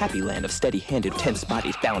journey to the happy land of steady-handed, tense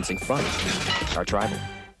bodies balancing fun. Arch Rival.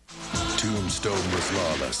 Tombstone was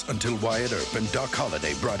lawless until Wyatt Earp and Doc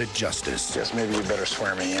Holliday brought it justice. Guess maybe you better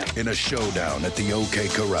swear me in. In a showdown at the OK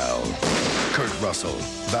Corral. Kurt Russell,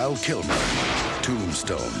 Val Kilmer,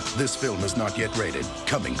 Tombstone. This film is not yet rated.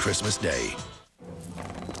 Coming Christmas Day.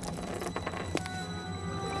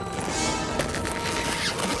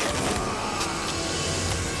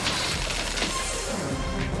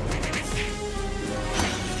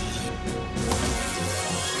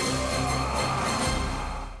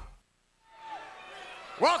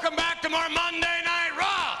 Welcome back to more Monday Night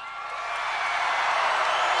Raw.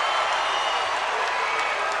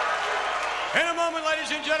 In a moment,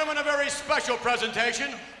 ladies and gentlemen, a very special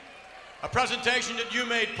presentation. A presentation that you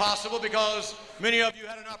made possible because many of you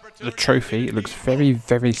had an opportunity. The trophy, it looks very,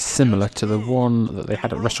 very similar to the one that they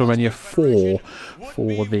had at WrestleMania 4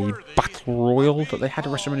 for the Battle Royal that they had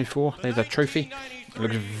at WrestleMania 4. There's a trophy. It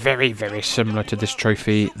looks very, very similar to this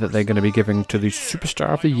trophy that they're going to be giving to the Superstar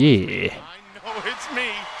of the Year. Oh, it's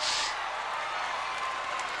me.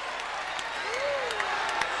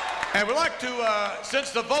 And we'd like to,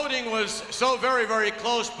 since the voting was so very, very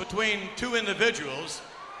close between two individuals,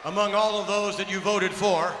 among all of those that you voted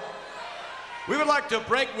for, we would like to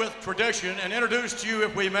break with tradition and introduce to you,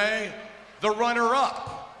 if we may, the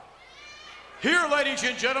runner-up. Here, ladies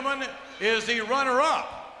and gentlemen, is the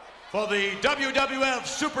runner-up for the WWF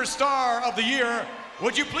Superstar of the Year.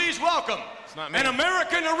 Would you please welcome an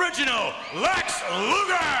American original, Lex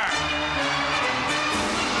Luger!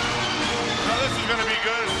 Now this is gonna be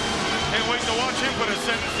good. Can't wait to watch him put a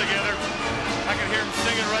sentence together. I can hear him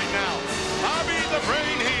singing right now. I'll be the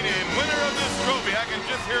Brain Heenan, winner of this trophy. I can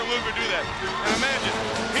just hear Luger do that. And imagine,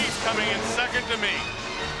 he's coming in second to me.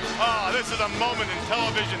 Ah, this is a moment in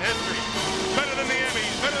television history. Better than the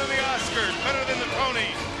Emmys, better than the Oscars, better than the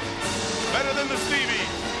Tonys, better than the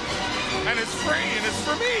Stevies. And it's free, and it's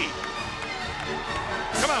for me.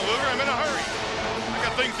 Come on, Luger, I'm in a hurry. I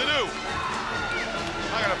got things to do.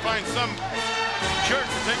 I gotta find some jerk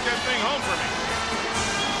to take that thing home for me.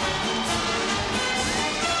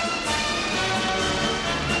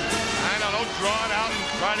 I know, don't draw it out and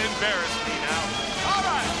try to embarrass me now. All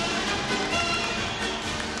right.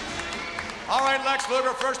 All right, Lex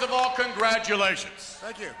Luger, first of all, congratulations.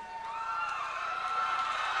 Thank you.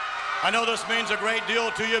 I know this means a great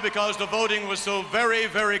deal to you because the voting was so very,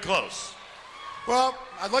 very close. Well,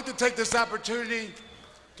 I'd like to take this opportunity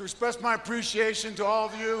to express my appreciation to all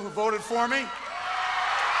of you who voted for me.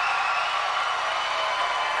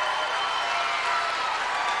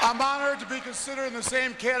 I'm honored to be considered in the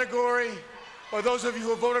same category by those of you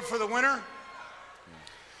who voted for the winner.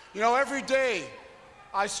 You know, every day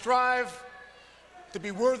I strive to be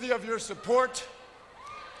worthy of your support,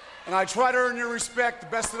 and I try to earn your respect the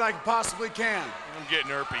best that I possibly can. I'm getting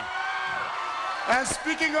irpy. And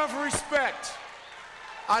speaking of respect,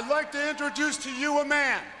 I'd like to introduce to you a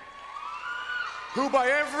man who by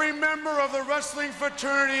every member of the wrestling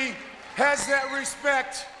fraternity has that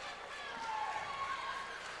respect.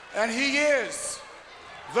 And he is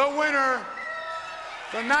the winner,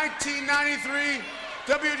 the 1993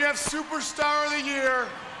 WWF Superstar of the Year,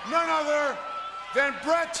 none other than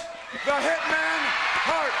Bret the Hitman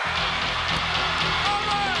Hart.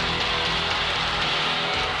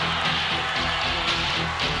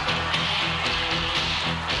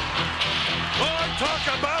 Talk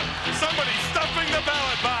about somebody stuffing the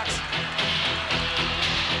ballot box.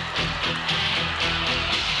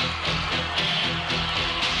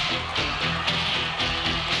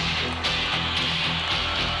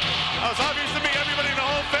 It was obvious to me everybody in the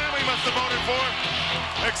whole family must have voted for,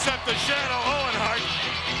 except the Shadow Owen Hart.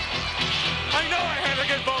 I know I had to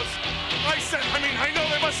get votes. I know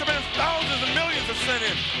there must have been thousands and millions of sent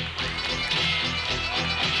in.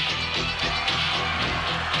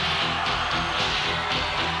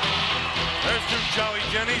 There's two Jolly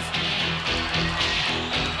Jennies.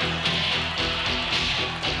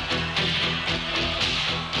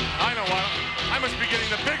 I know what. I must be getting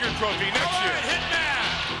the bigger trophy next year. Hitman!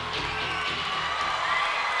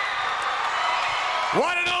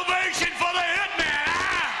 What an ovation for the Hitman,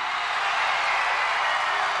 huh?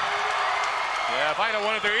 Yeah, if I'd have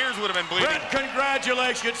won it, their ears would have been bleeding. Bret,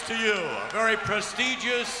 congratulations to you. A very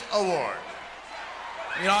prestigious award.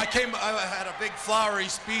 You know, I had a big flowery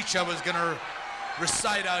speech I was going to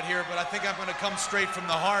recite out here, but I think I'm going to come straight from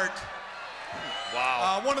the heart.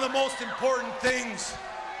 Wow. One of the most important things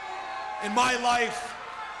in my life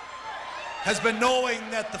has been knowing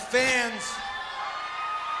that the fans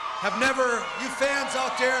have never, you fans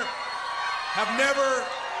out there, have never,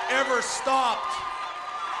 ever stopped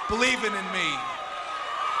believing in me.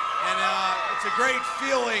 And it's a great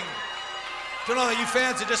feeling to know that you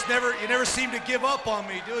fans have just never, you never seem to give up on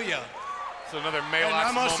me, do you? It's another male And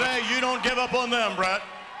I must say, you don't give up on them, Brett.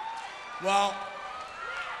 Well,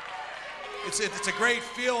 it's a great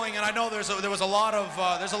feeling, and I know there's a lot of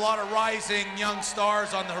rising young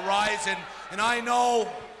stars on the horizon, and I know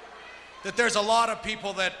that there's a lot of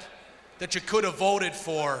people that you could have voted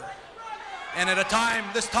for. And at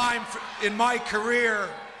this time in my career,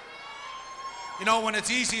 you know, when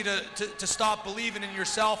it's easy to stop believing in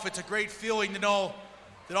yourself, it's a great feeling to know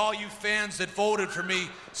that all you fans that voted for me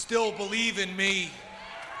still believe in me.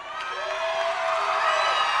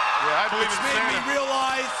 Yeah, I believe it's in made Santa. me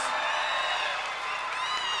realize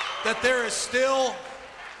that there is still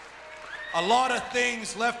a lot of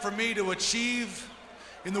things left for me to achieve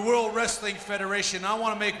in the World Wrestling Federation. I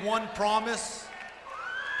want to make one promise.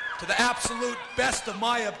 To the absolute best of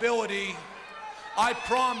my ability, I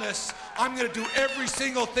promise I'm going to do every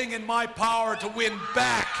single thing in my power to win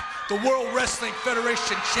back the World Wrestling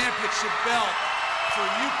Federation Championship belt for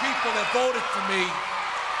you people that voted for me.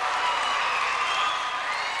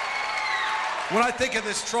 When I think of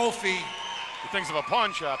this trophy, He thinks of a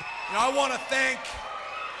pawn shop. you know, I want to thank,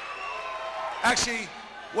 actually,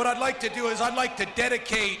 what I'd like to do is I'd like to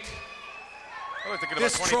dedicate I was thinking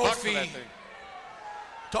this about 20 bucks for trophy that thing.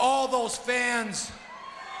 to all those fans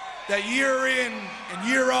that year in and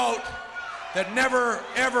year out that never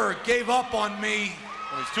ever gave up on me.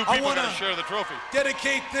 Well, these two I people wanna got to share the trophy.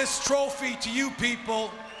 Dedicate this trophy to you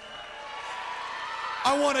people.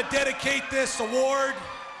 I want to dedicate this award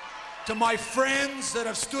to my friends that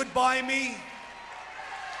have stood by me.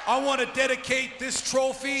 I want to dedicate this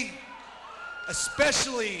trophy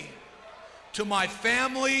especially to my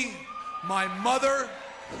family, my mother,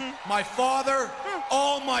 my father,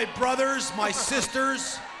 all my brothers, my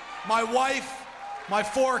sisters, my wife, my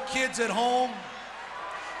 4 kids at home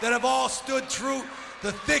that have all stood through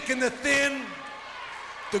the thick and the thin,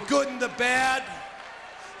 the good and the bad,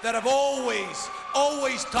 that have always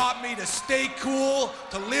taught me to stay cool,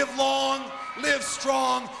 to live long, live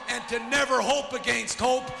strong, and to never hope against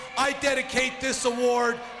hope. I dedicate this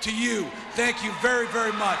award to you. Thank you very,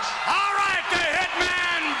 very much. All right, the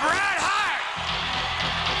Hitman, Bret Hart.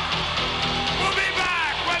 We'll be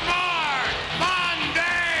back with more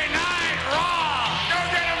Monday Night Raw. Go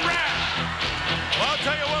get him, Bret. Well, I'll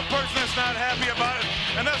tell you one person that's not happy about it,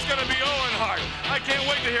 and that's going to be Owen Hart. I can't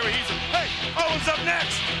wait to hear what he says. Hey, Owen's up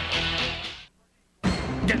next.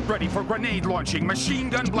 Get ready for grenade launching, machine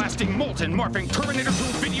gun blasting, molten morphing Terminator 2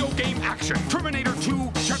 video game action, Terminator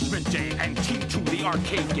 2 Judgment Day, and T2 the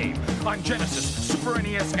arcade game on Genesis, Super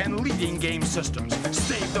NES, and leading game systems.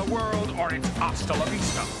 Save the world or it's hasta la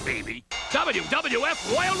vista, baby.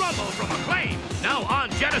 WWF Royal Rumble from Acclaim. Now on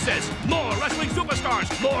Genesis. More wrestling superstars,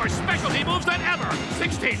 more specialty moves than ever.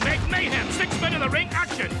 16 make mayhem, 6 men in the ring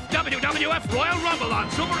action. WWF Royal Rumble on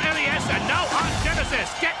Super NES and now on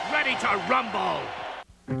Genesis. Get ready to rumble.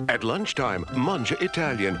 At lunchtime, mange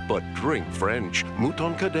Italian, but drink French.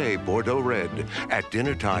 Mouton Cadet Bordeaux Red. At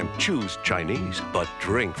dinner time, choose Chinese, but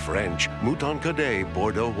drink French. Mouton Cadet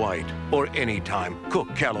Bordeaux White. Or anytime,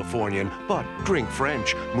 cook Californian, but drink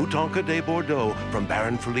French. Mouton Cadet Bordeaux from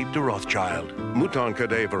Baron Philippe de Rothschild. Mouton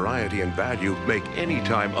Cadet variety and value make any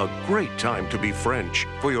time a great time to be French.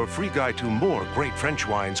 For your free guide to more great French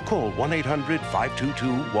wines, call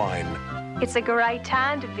 1-800-522-WINE. It's a great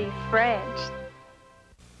time to be French.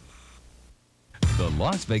 The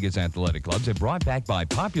Las Vegas Athletic Clubs have brought back by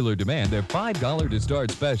popular demand their $5 to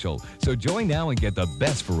start special. So join now and get the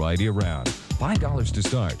best variety around. $5 to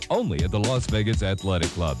start, only at the Las Vegas Athletic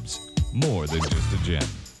Clubs. More than just a gym.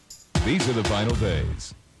 These are the final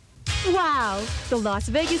days. Wow! The Las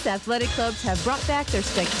Vegas Athletic Clubs have brought back their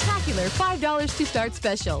spectacular $5 to start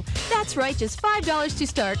special. That's right, just $5 to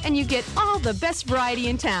start, and you get all the best variety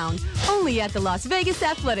in town. Only at the Las Vegas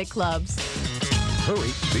Athletic Clubs.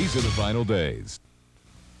 Hurry, these are the final days.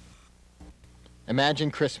 Imagine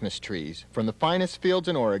Christmas trees from the finest fields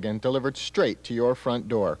in Oregon delivered straight to your front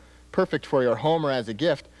door. Perfect for your home or as a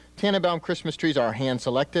gift, Tannenbaum Christmas trees are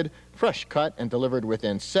hand-selected, fresh cut, and delivered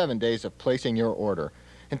within 7 days of placing your order.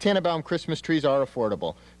 And Tannenbaum Christmas trees are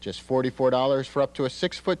affordable. Just $44 for up to a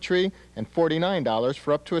 6-foot tree and $49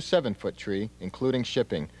 for up to a 7-foot tree, including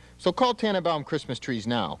shipping. So call Tannenbaum Christmas trees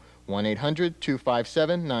now,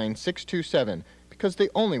 1-800-257-9627, because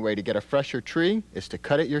the only way to get a fresher tree is to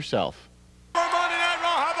cut it yourself. Monday Night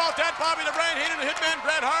Raw, how about that? Bobby the Brain Heenan, the Hitman,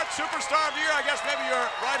 Bret Hart, Superstar of the Year. I guess maybe your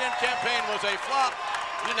write-in campaign was a flop.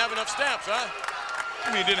 You didn't have enough stamps, huh?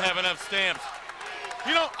 I mean, you didn't have enough stamps.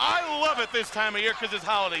 You know, I love it this time of year because it's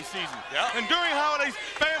holiday season. Yeah. And during holidays,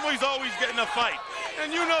 families always get in a fight.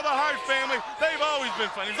 And you know the Hart family, they've always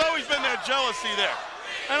been funny. There's always been that jealousy there.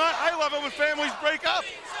 And I love it when families break up.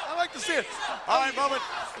 I like to see it. All right,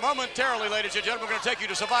 momentarily, ladies and gentlemen, we're going to take you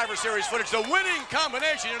to Survivor Series footage. The winning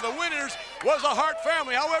combination of the winners was the Hart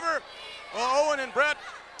family. However, Owen and Brett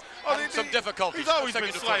had some difficulties. He's always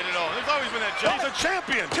been slighted on. There's always been that joke. He's a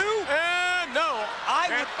champion, too. And no,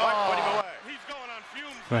 I would put him away. He's going on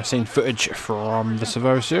fumes. We've seen footage from the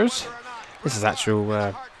Survivor Series. This is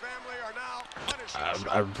actual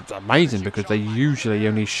amazing because they usually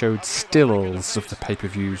only showed stills of the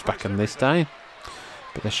pay-per-views back in this day.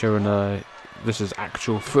 But they're showing this is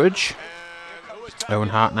actual footage. Owen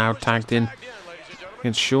Hart now tagged in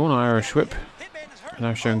against Shawn, Irish Whip.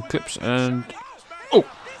 Now showing clips and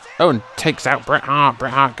Owen takes out Bret Hart.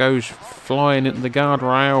 Bret Hart goes flying into the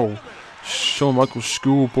guardrail. Shawn Michaels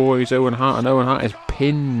schoolboys Owen Hart, and Owen Hart is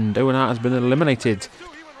pinned. Owen Hart has been eliminated.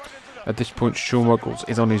 At this point, Shawn Michaels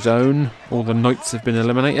is on his own. All the Knights have been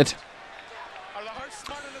eliminated.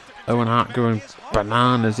 Owen Hart going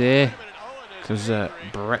bananas here because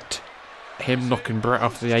him knocking Bret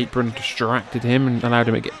off the apron distracted him and allowed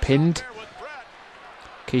him to get pinned.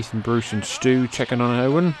 Keith and Bruce and Stu checking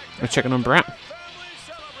on Bret.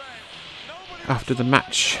 After the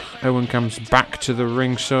match, Owen comes back to the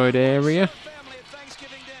ringside area.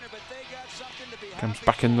 Comes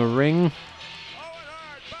back in the ring.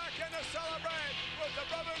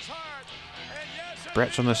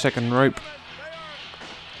 Bret's on the second rope.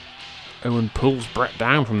 Owen pulls Bret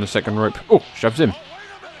down from the second rope. Oh, shoves him.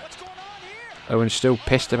 Owen's still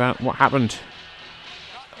pissed about what happened.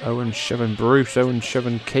 Owen shoving Bruce, Owen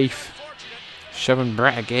shoving Keith, shoving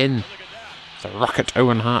Bret again. The Rocket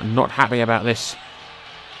Owen Hart not happy about this.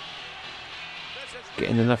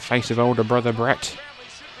 Getting in the face of older brother Bret.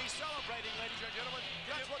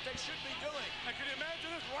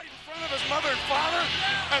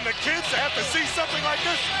 And the kids have to see something like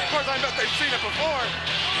this. Of course, I bet they've seen it before.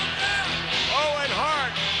 Owen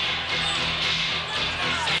Hart.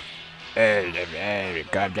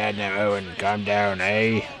 Calm down now, Owen. Calm down,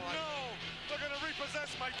 eh?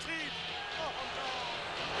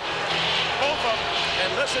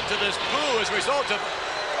 And listen to this boo as a result of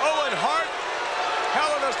Owen Hart.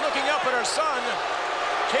 Helena's looking up at her son.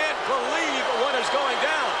 Can't believe what is going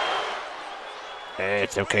down.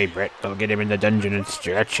 It's okay, Bret. I'll get him in the dungeon and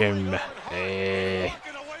stretch him. Wait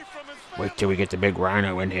till we get the big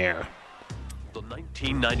rhino in here. The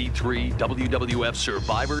 1993 WWF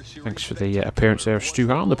Survivor Series. Thanks for the appearance there of Stu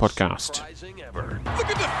Hart on the podcast. Look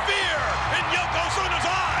at the fear in Yokozuna's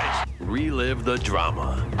eyes. Relive the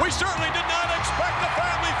drama. We certainly did not expect the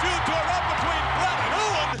family feud to erupt between Bret and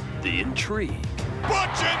Owen. The intrigue.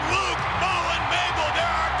 Butch and Luke, Mo and Mabel,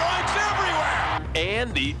 there are goings everywhere.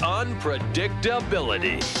 And the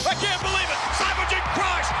unpredictability. I can't believe it. Savage and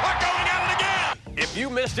Crush are going at it again. If you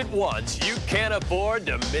missed it once, you can't afford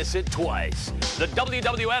to miss it twice. The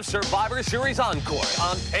WWF Survivor Series Encore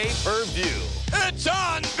on pay-per-view. It's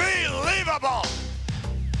unbelievable.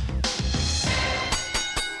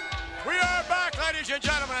 We are back, ladies and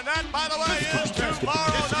gentlemen, and that, by the way, is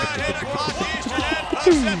tomorrow night, 8 o'clock Eastern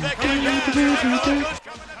and Pacific.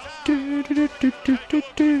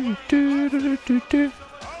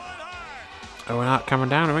 Owen Hart coming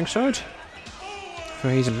down at ringside for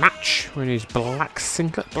his match wearing his black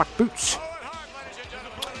singlet, black boots.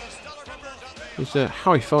 He's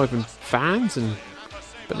high-fiving fans,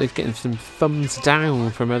 but they're getting some thumbs down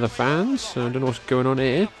from other fans, so I don't know what's going on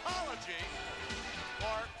here.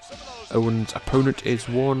 Owen's opponent is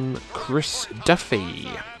one Chris Duffy.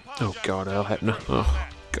 Oh God, Earl Hebner. Oh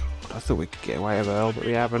God, I thought we could get away with Earl, but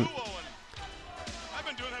we haven't.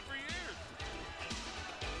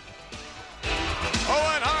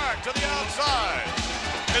 Owen Hart to the outside.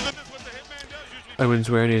 Owen's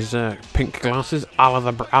wearing his pink glasses, a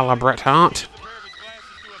la Bret Hart.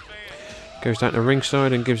 Goes down to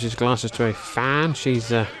ringside and gives his glasses to a fan. She's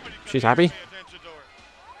happy.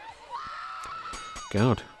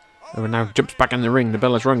 God. Owen now jumps back in the ring. The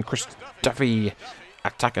bell has rung. Chris Duffy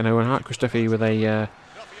attacking Owen Hart. Chris Duffy with a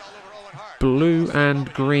blue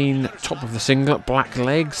and green top of the singlet, black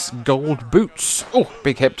legs, gold boots. Oh,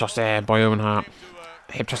 big hip toss there by Owen Hart.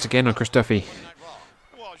 Hip toss again on Chris Duffy.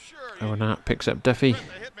 Owen Hart picks up Duffy.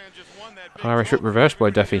 Irish Whip reversed by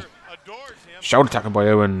Duffy. Shoulder tackle by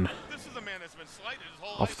Owen.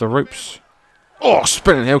 Off the ropes. Oh,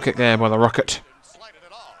 spinning heel kick there by the Rocket.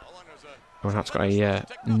 Owen Hart's got a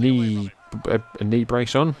knee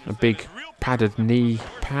brace on. A big padded knee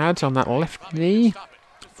pad on that left knee.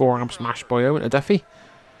 Forearm smash by Owen to Duffy.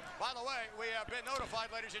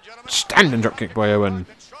 Standing dropkick by Owen.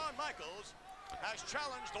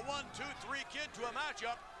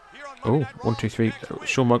 Oh, 1-2-3.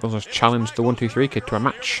 Shawn Michaels has challenged the 1-2-3 kid to a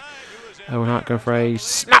match. Owen Hart going for a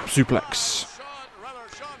snap suplex.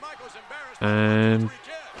 And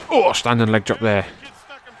standing leg drop there.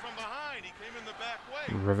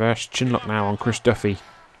 Reverse chinlock now on Chris Duffy.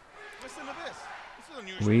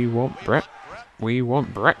 We want Brett. We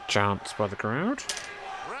want Brett chants by the crowd.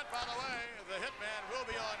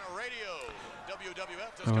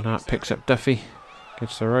 Owen Hart picks up Duffy.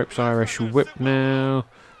 Gets the ropes. Irish whip now.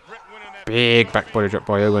 Big back body drop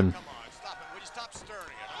by Owen.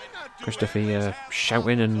 Chris Duffy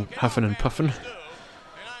shouting and huffing and puffing.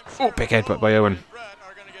 Big headbutt by Owen.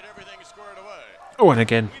 Owen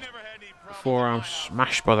again. Forearm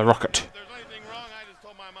smash by the Rocket.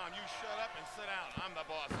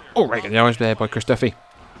 Right in the eyes there by Chris Duffy.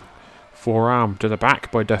 Forearm to the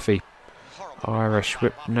back by Duffy. Irish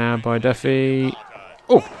whip now by Duffy.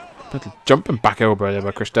 Little jumping back elbow there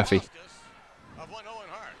by Chris Duffy.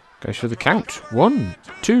 Goes for the count. 1,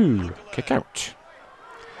 2. Kick out.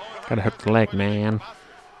 Gotta hook the leg, man.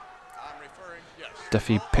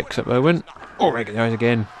 Duffy picks up Owen. Right in the eyes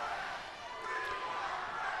again.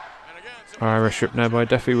 Irish whip now by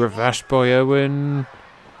Duffy. Reversed by Owen.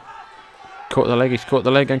 Caught the leg. He's caught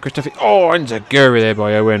the leg. And Chris Duffy. Enziguri there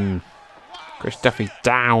by Owen. Chris Duffy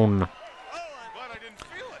down.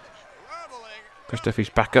 Chris Duffy's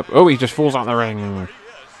back up. He just falls out the ring.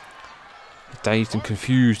 Dazed and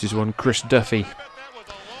confused is one Chris Duffy.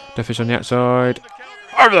 Duffy's on the outside.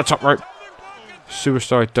 Over the top rope.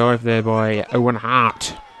 Suicide dive there by Owen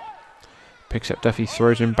Hart. Picks up Duffy,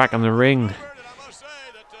 throws him back on the ring.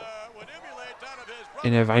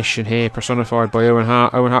 Innovation here, personified by Owen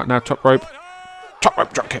Hart. Owen Hart now top rope. Top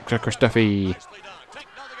rope drop kick to Chris Duffy.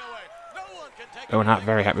 Owen Hart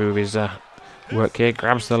very happy with his work here.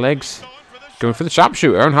 Grabs the legs. Going for the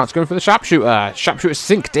sharpshooter. Owen Hart's going for the sharpshooter. Sharpshooter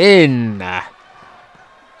synced in.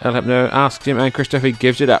 El Hypno asks him and Chris Duffy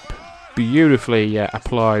gives it up. Beautifully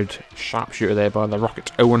applied sharpshooter there by the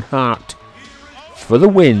Rocket. Owen Hart for the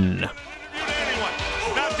win.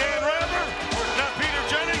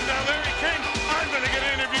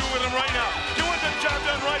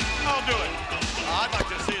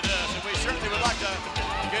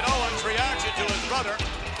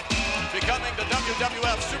 Becoming the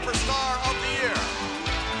WWF Superstar of the Year.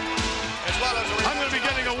 As well as I'm going to be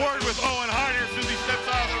getting a word with Owen Hart here as soon as he steps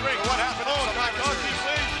out of the ring. What happened? Talk to me,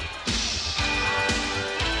 please.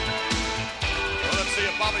 Well, let's see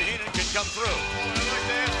if Bobby Heenan can come through. I'd like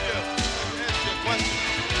to ask you a question.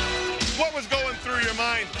 What was going through your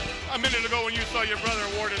mind a minute ago when you saw your brother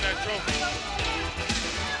awarded that trophy?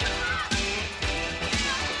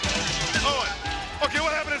 Owen, okay,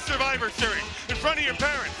 what happened in Survivor Series? In front of your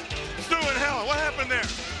parents? Stu and Helen, what happened there?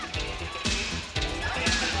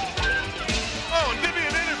 Give me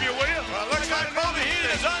an interview, will you? Well, looks like Bobby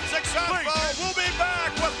Heenan is unsuccessful. Please. We'll be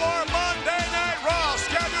back with more Monday Night Raw.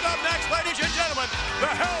 Scheduled up next, ladies and gentlemen,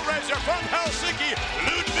 the Hellraiser from Helsinki,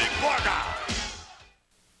 Ludwig Borga.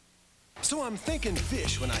 So I'm thinking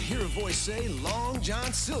fish when I hear a voice say Long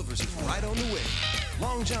John Silver's is right on the way.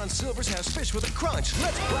 Long John Silver's has fish with a crunch.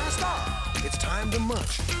 Let's blast off. It's time to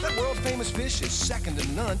munch. That world-famous fish is second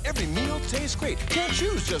to none. Every meal tastes great. Can't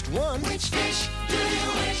choose just one. Which fish do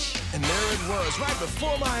you wish? And there it was, right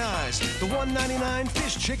before my eyes. The $1.99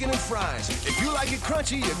 fish, chicken, and fries. If you like it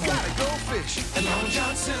crunchy, you gotta go fish. At Long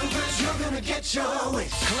John Silver's, you're gonna get your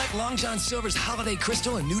wish. Collect Long John Silver's Holiday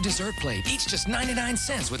Crystal and new dessert plate. Each just 99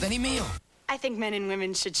 cents with any meal. I think men and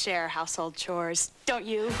women should share household chores. Don't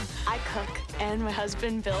you? I cook, and my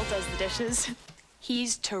husband, Bill, does the dishes.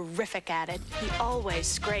 He's terrific at it. He always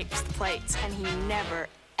scrapes the plates, and he never,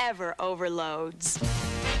 ever overloads.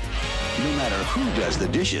 No matter who does the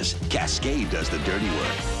dishes, Cascade does the dirty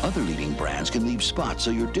work. Other leading brands can leave spots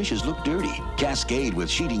so your dishes look dirty. Cascade with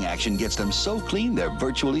sheeting action gets them so clean they're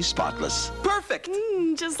virtually spotless. Perfect!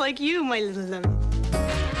 Just like you, my little...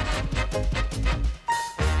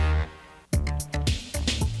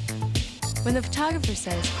 When the photographer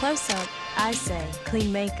says close up, I say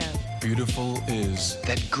clean makeup. Beautiful is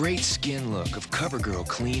that great skin look of CoverGirl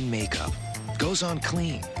Clean Makeup. Goes on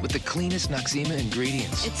clean with the cleanest Noxzema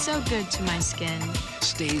ingredients. It's so good to my skin.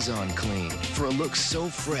 Stays on clean for a look so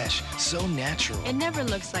fresh, so natural. It never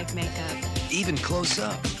looks like makeup. Even close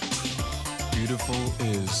up. Beautiful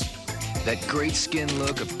is that great skin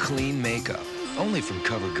look of clean makeup. Only from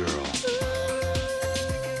CoverGirl.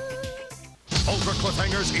 Ultra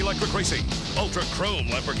Cliffhangers Electric Racing. Ultra Chrome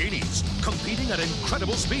Lamborghinis. Competing at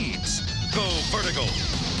incredible speeds. Go vertical.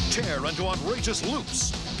 Tear into outrageous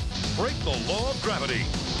loops. Break the law of gravity.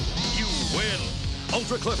 You win.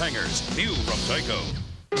 Ultra Cliffhangers. New from Tyco.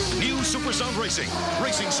 New Super Sound Racing.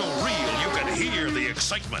 Racing so real you can hear the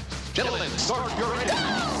excitement. Gentlemen, start your engine.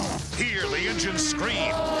 Hear the engine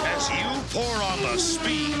scream as you pour on the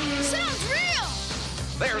speed. Sounds real!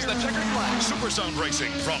 There's the checkered flag. Super Sound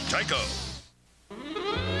Racing from Tyco.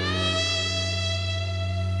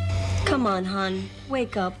 Come on, hon.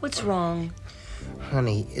 Wake up. What's wrong?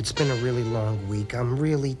 Honey, it's been a really long week. I'm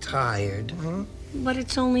really tired. Huh? But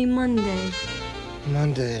it's only Monday.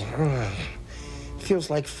 Monday.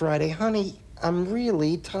 Feels like Friday. Honey, I'm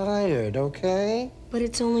really tired, okay? But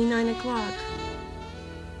it's only 9 o'clock.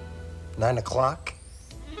 9 o'clock?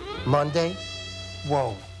 Monday?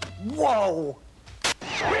 Whoa. Whoa!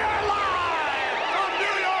 We are live from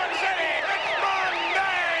New York City. It's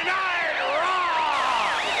Monday Night Raw.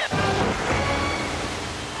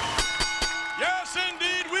 Yes,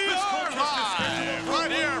 indeed, we are live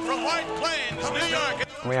right here from White Plains, New York.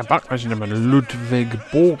 We are back, ladies and gentlemen. Ludwig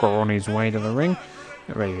Borger on his way to the ring.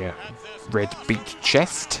 Very red beat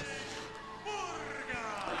chest.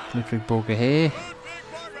 Ludwig Borger here.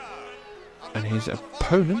 And his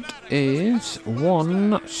opponent is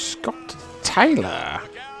one Scott Taylor.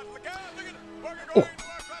 Oh,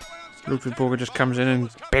 Ludwig Borger just comes in and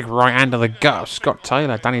big right hand to the gut of Scott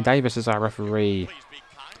Taylor. Danny Davis is our referee.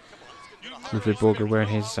 Ludwig Borger wearing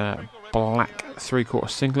his black 3/4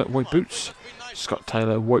 singlet, white boots. Scott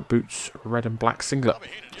Taylor, white boots, red and black singlet.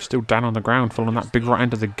 Still down on the ground, following that big right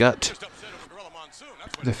hand to the gut.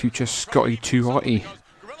 The future Scotty 2 Hotty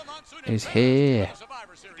is here.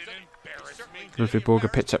 Ludwig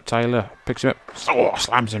Borger picks up Taylor, picks him up,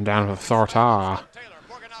 slams him down with authority.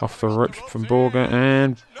 Off the ropes from Borger,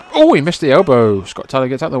 and he missed the elbow. Scott Taylor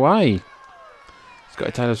gets out of the way.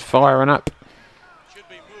 Scotty Taylor's firing up.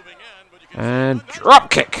 And drop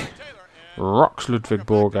kick. Rocks Ludwig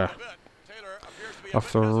Borger.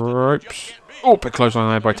 Off the ropes. Big clothesline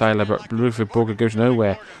there by Taylor, but Ludwig Borger goes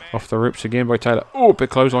nowhere. Off the ropes again by Taylor. Big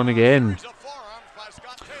clothesline again.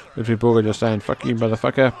 Ludwig Borger just saying, fuck you,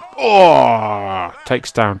 motherfucker.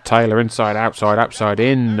 Takes down Taylor inside, outside, outside,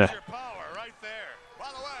 in.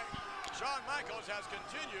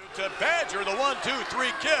 To badger the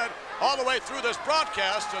 1-2-3 kid all the way through this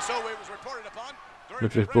broadcast, so it was reported upon.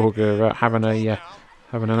 Ludwig Borger having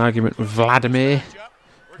an argument with Vladimir.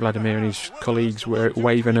 Vladimir and his colleagues were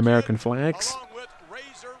waving American flags.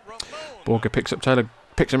 Borger picks up Taylor,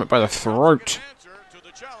 picks him up by the throat.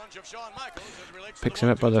 Picks him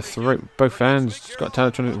up by the throat. Both hands. Scott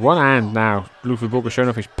Taylor trying to one hand now. Ludwig Borger showing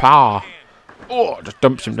off his power. Just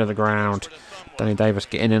dumps him to the ground. Danny Davis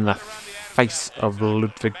getting in the face of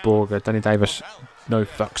Ludwig Borger. Danny Davis, no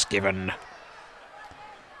fucks given.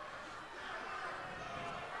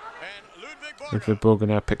 Ludwig Borger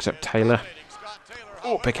now picks up Taylor.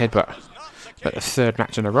 Big headbutt. But the third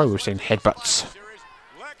match in a row we've seen headbutts.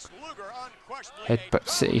 Headbutt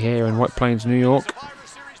City here in White Plains, New York.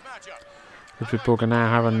 Ludwig Borger now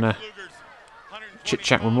having a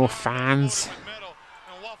chit-chat with more fans.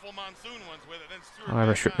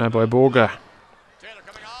 Irish whip now by Borger.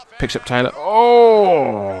 Picks up Taylor.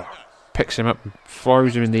 Picks him up,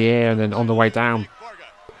 throws him in the air, and then on the way down,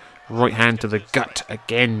 right hand to the gut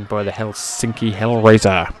again by the Helsinki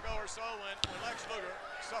Hellraiser.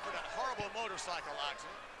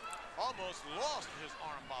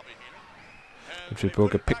 Ludwig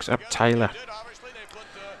Borger picks up Taylor.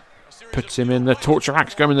 Puts him in the torture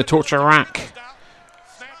rack. Going in the torture rack.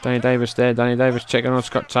 Danny Davis there. Danny Davis checking on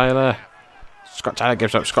Scott Taylor. Scott Taylor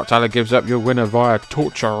gives up. Scott Taylor gives up. Your winner via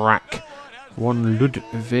torture rack. One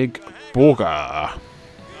Ludwig Borger.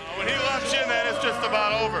 When he left you in that, it's just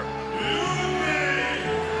about over.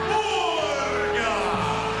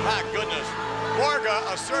 My goodness.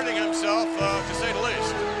 Borger asserting himself, to say the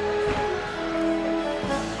least.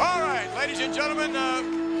 All right, ladies and gentlemen,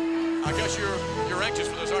 I guess you're anxious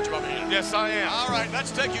for this, aren't you, Bobby? Yes, I am. All right,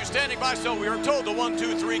 let's take you standing by. So we are told the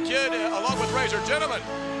 1-2-3 kid, along with Razor. Gentlemen,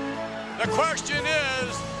 the question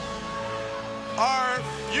is, are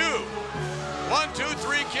you,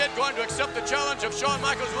 1-2-3 kid, going to accept the challenge of Shawn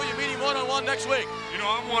Michaels? Will you meet him one-on-one next week? You know,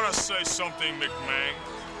 I want to say something, McMahon.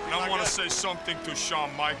 And I want to say something to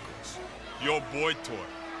Shawn Michaels, your boy toy.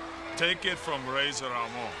 Take it from Razor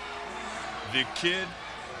Ramon. The kid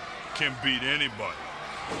can beat anybody.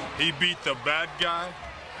 He beat the bad guy,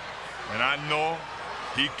 and I know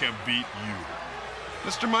he can beat you.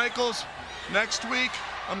 Mr. Michaels, next week,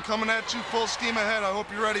 I'm coming at you full steam ahead. I hope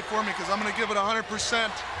you're ready for me, because I'm going to give it 100%.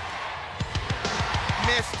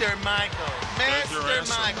 Mr. Michaels. Mr.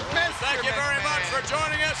 Michaels. Thank you very much for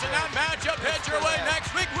joining us in that matchup. Head your way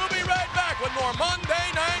next week. We'll be right back with more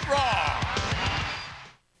Monday Night Raw.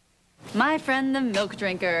 My friend the milk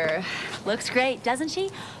drinker. Looks great, doesn't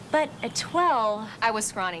she? But at 12, I was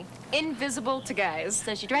scrawny. Invisible to guys.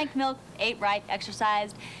 so she drank milk, ate right,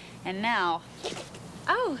 exercised, and now...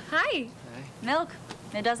 Oh, hi. Milk.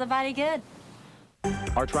 It does a body good.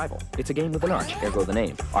 Arch Rival. It's a game with an arch, ergo the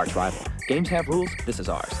name, Arch Rival. Games have rules, this is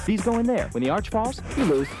ours. These go in there. When the arch falls, you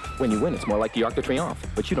lose. When you win, it's more like the Arc de Triomphe.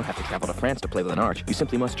 But you don't have to travel to France to play with an arch. You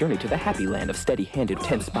simply must journey to the happy land of steady-handed,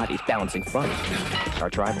 tense bodies balancing fun.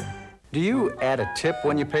 Arch Rival. Do you add a tip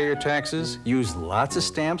when you pay your taxes? Use lots of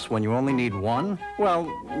stamps when you only need one? Well,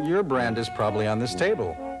 your brand is probably on this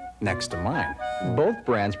table, next to mine. Both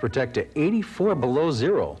brands protect to 84 below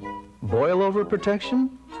zero. Boil-over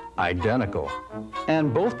protection? Identical.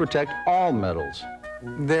 And both protect all metals.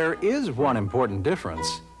 There is one important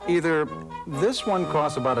difference. Either this one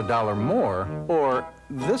costs about $1 more, or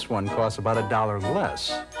this one costs about $1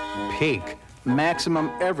 less. Peak.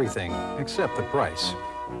 Maximum everything except the price.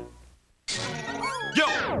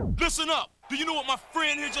 Yo, listen up. Do you know what my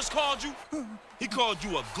friend here just called you? He called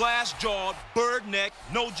you a glass-jawed, bird-necked,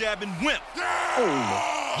 no-jabbing wimp.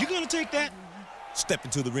 Oh. You gonna take that? Step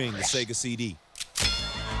into the ring with Sega CD.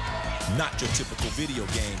 Not your typical video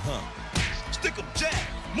game, huh? Stick 'em, jab,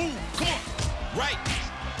 move, come on. Right,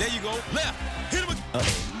 there you go, left, hit him again. Uh-oh.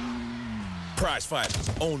 Prize Fighters,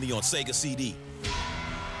 only on Sega CD.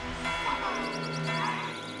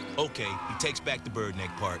 Okay, he takes back the bird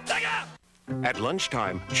neck part. At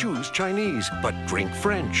lunchtime, choose Chinese, but drink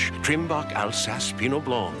French. Trimbach Alsace Pinot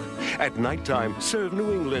Blanc. At nighttime, serve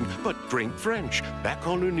New England, but drink French.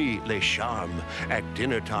 Bacoloni Les Charmes. At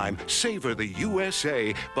dinner time, savor the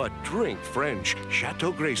USA, but drink French.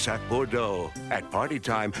 Chateau Greysac Bordeaux. At party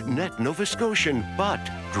time, Net Nova Scotian, but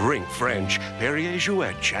drink French. Perrier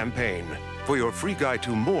Jouet Champagne. For your free guide to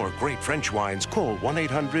more great French wines, call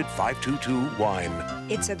 1-800-522-WINE.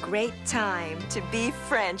 It's a great time to be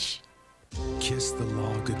French. Kiss the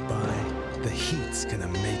law goodbye. The heat's gonna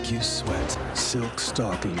make you sweat. Silk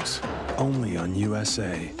stockings, only on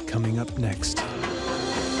USA. Coming up next. All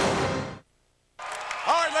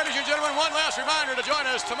right, ladies and gentlemen, one last reminder to join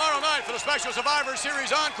us tomorrow night for the special Survivor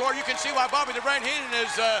Series encore. You can see why Bobby the Brain Heenan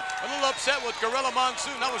is a little upset with Gorilla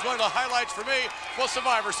Monsoon. That was one of the highlights for me for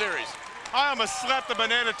Survivor Series. I almost slapped the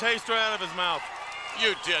banana taster out of his mouth.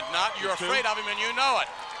 You did not. You're afraid of him, and you know it.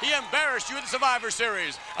 He embarrassed you in the Survivor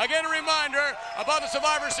Series. Again, a reminder about the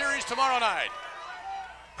Survivor Series tomorrow night.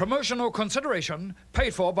 Promotional consideration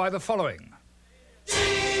paid for by the following.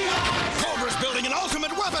 Cobra's building an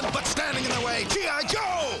ultimate weapon, but standing in the way, G.I.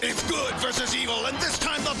 Joe! It's good versus evil, and this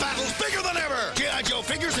time the battle's bigger than ever! G.I. Joe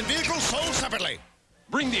figures and vehicles sold separately.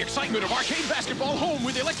 Bring the excitement of arcade basketball home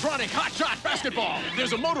with electronic Hot Shot Basketball.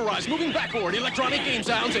 There's a motorized moving backboard, electronic game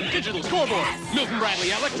sounds, and digital scoreboard. Milton Bradley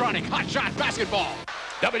Electronic Hot Shot Basketball.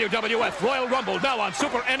 WWF Royal Rumble now on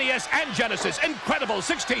Super NES and Genesis. Incredible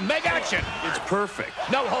 16 meg action. It's perfect.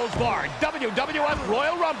 No holds barred. WWF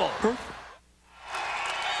Royal Rumble.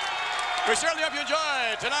 We certainly hope you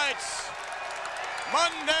enjoyed tonight's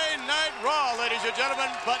Monday Night Raw, ladies and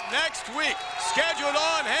gentlemen. But next week, scheduled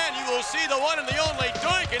on hand, you will see the one and the only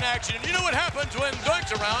Doink in action. And you know what happens when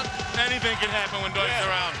Doink's around? Anything can happen when Doink's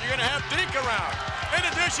around. You're going to have Dink around. In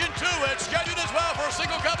addition to it, scheduled as well for a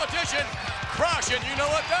single competition, Crush. And you know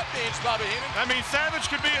what that means, Bobby Heenan? That means Savage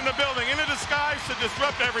could be in the building, in a disguise to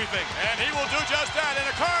disrupt everything. And he will do just that. And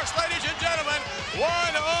of course, ladies and gentlemen,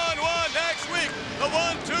 one-on-one next week. The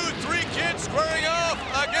 1-2-3 Kid squaring off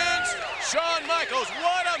against Shawn Michaels.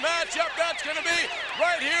 What a matchup that's going to be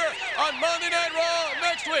right here on Monday Night Raw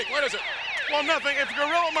next week. What is it? Well, nothing. If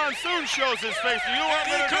Gorilla Monsoon shows his face, you know what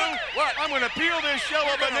I'm going to do? What? I'm going to peel this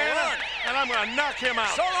yellow banana, and I'm going to knock him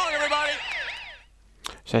out. So long, everybody.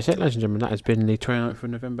 So that's it, ladies and gentlemen. That has been the 29th of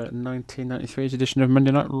November 1993's edition of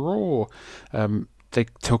Monday Night Raw. They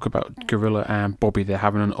talk about Gorilla and Bobby. They're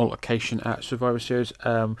having an altercation at Survivor Series.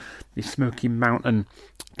 The Smoky Mountain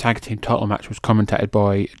Tag Team title match was commentated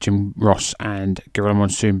by Jim Ross and Gorilla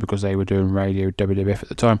Monsoon because they were doing Radio WWF at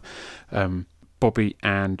the time. Bobby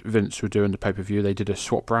and Vince were doing the pay-per-view. They did a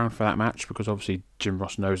swap round for that match because obviously Jim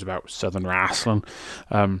Ross knows about Southern wrestling.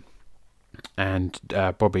 And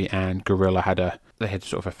Bobby and Gorilla had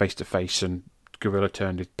sort of a face-to-face, and Gorilla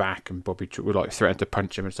turned his back and Bobby would threaten to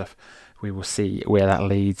punch him and stuff. We will see where that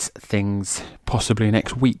leads things possibly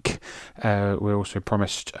next week. We also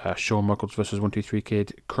promised Shawn Michaels versus 1-2-3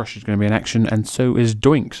 Kid. Crush is going to be in action, and so is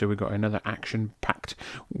Doink. So we've got another action-packed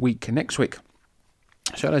week next week.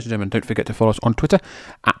 So, ladies and gentlemen, don't forget to follow us on Twitter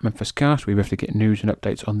at MemphisCast. We have to get news and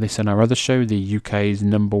updates on this and our other show, the UK's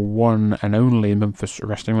number one and only Memphis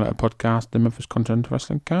wrestling-related podcast, the Memphis Continental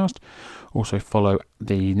Wrestling Cast. Also follow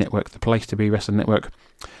the network, the Place to Be Wrestling Network,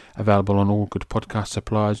 available on all good podcast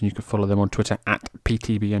suppliers, and you can follow them on Twitter at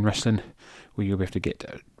PTBN Wrestling, where you'll be able to get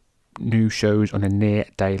new shows on a near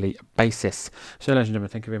daily basis. So, ladies and gentlemen,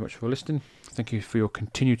 thank you very much for listening. Thank you for your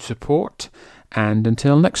continued support, and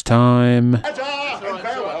until next time.